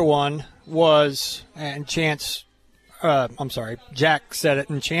the other one was, and Chance, Jack said it,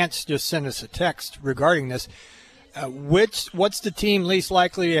 and Chance just sent us a text regarding this. What's the team least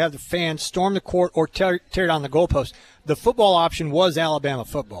likely to have the fans storm the court or tear down the goalpost? The football option was Alabama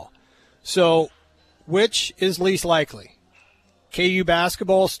football. So which is least likely? KU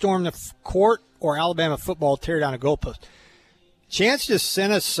basketball storm the court or Alabama football tear down a goalpost? Chance just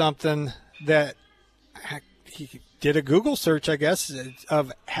sent us something that he did a Google search, I guess,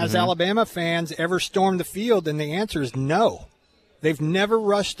 of has Alabama fans ever stormed the field? And the answer is no. They've never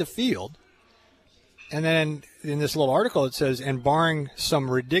rushed the field. And then in this little article it says, and barring some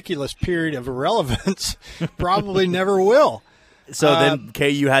ridiculous period of irrelevance, probably never will. So then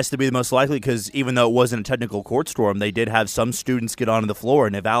KU has to be the most likely because even though it wasn't a technical court storm, they did have some students get onto the floor.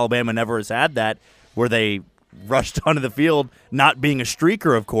 And if Alabama never has had that where they rushed onto the field, not being a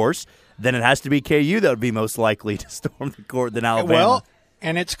streaker, of course, then it has to be KU that would be most likely to storm the court than Alabama. Well,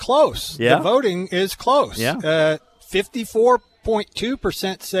 and it's close. Yeah. The voting is close. Yeah.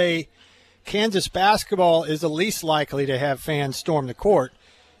 54.2% say Kansas basketball is the least likely to have fans storm the court,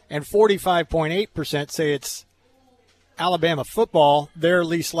 and 45.8% say it's Alabama football, they're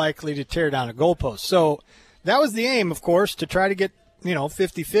least likely to tear down a goalpost. So that was the aim, of course, to try to get,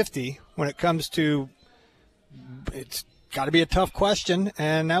 50-50 when it comes to it's got to be a tough question,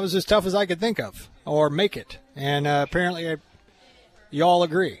 and that was as tough as I could think of or make it. And apparently you all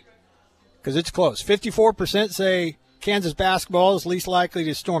agree because it's close. 54% say Kansas basketball is least likely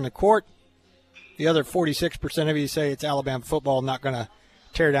to storm the court. The other 46% of you say it's Alabama football, not going to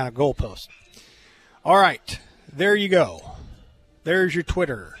tear down a goalpost. All right. There you go. There's your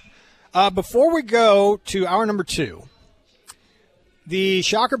Twitter. Before we go to hour number 2, the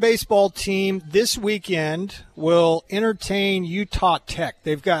Shocker baseball team this weekend will entertain Utah Tech.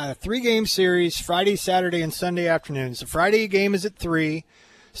 They've got a 3-game series, Friday, Saturday, and Sunday afternoons. The Friday game is at 3.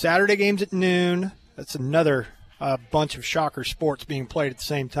 Saturday game's at noon. That's another bunch of Shocker sports being played at the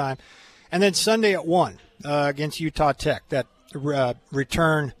same time. And then Sunday at 1 against Utah Tech. That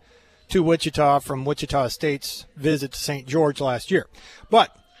return to Wichita from Wichita State's visit to St. George last year.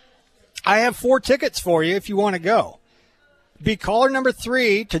 But I have 4 tickets for you if you want to go. Be caller number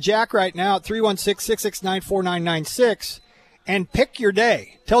 3 to Jack right now at 316-669-4996 and pick your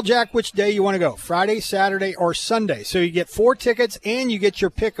day. Tell Jack which day you want to go, Friday, Saturday, or Sunday. So you get 4 tickets and you get your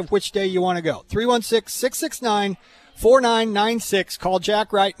pick of which day you want to go. 316-669-4996. Call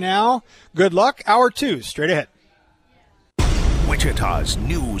Jack right now. Good luck. Hour 2, straight ahead. Wichita's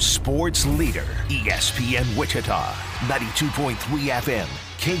news sports leader, ESPN Wichita, 92.3 FM,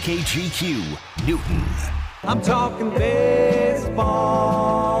 KKGQ, Newton. I'm talking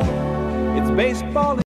baseball. It's baseball.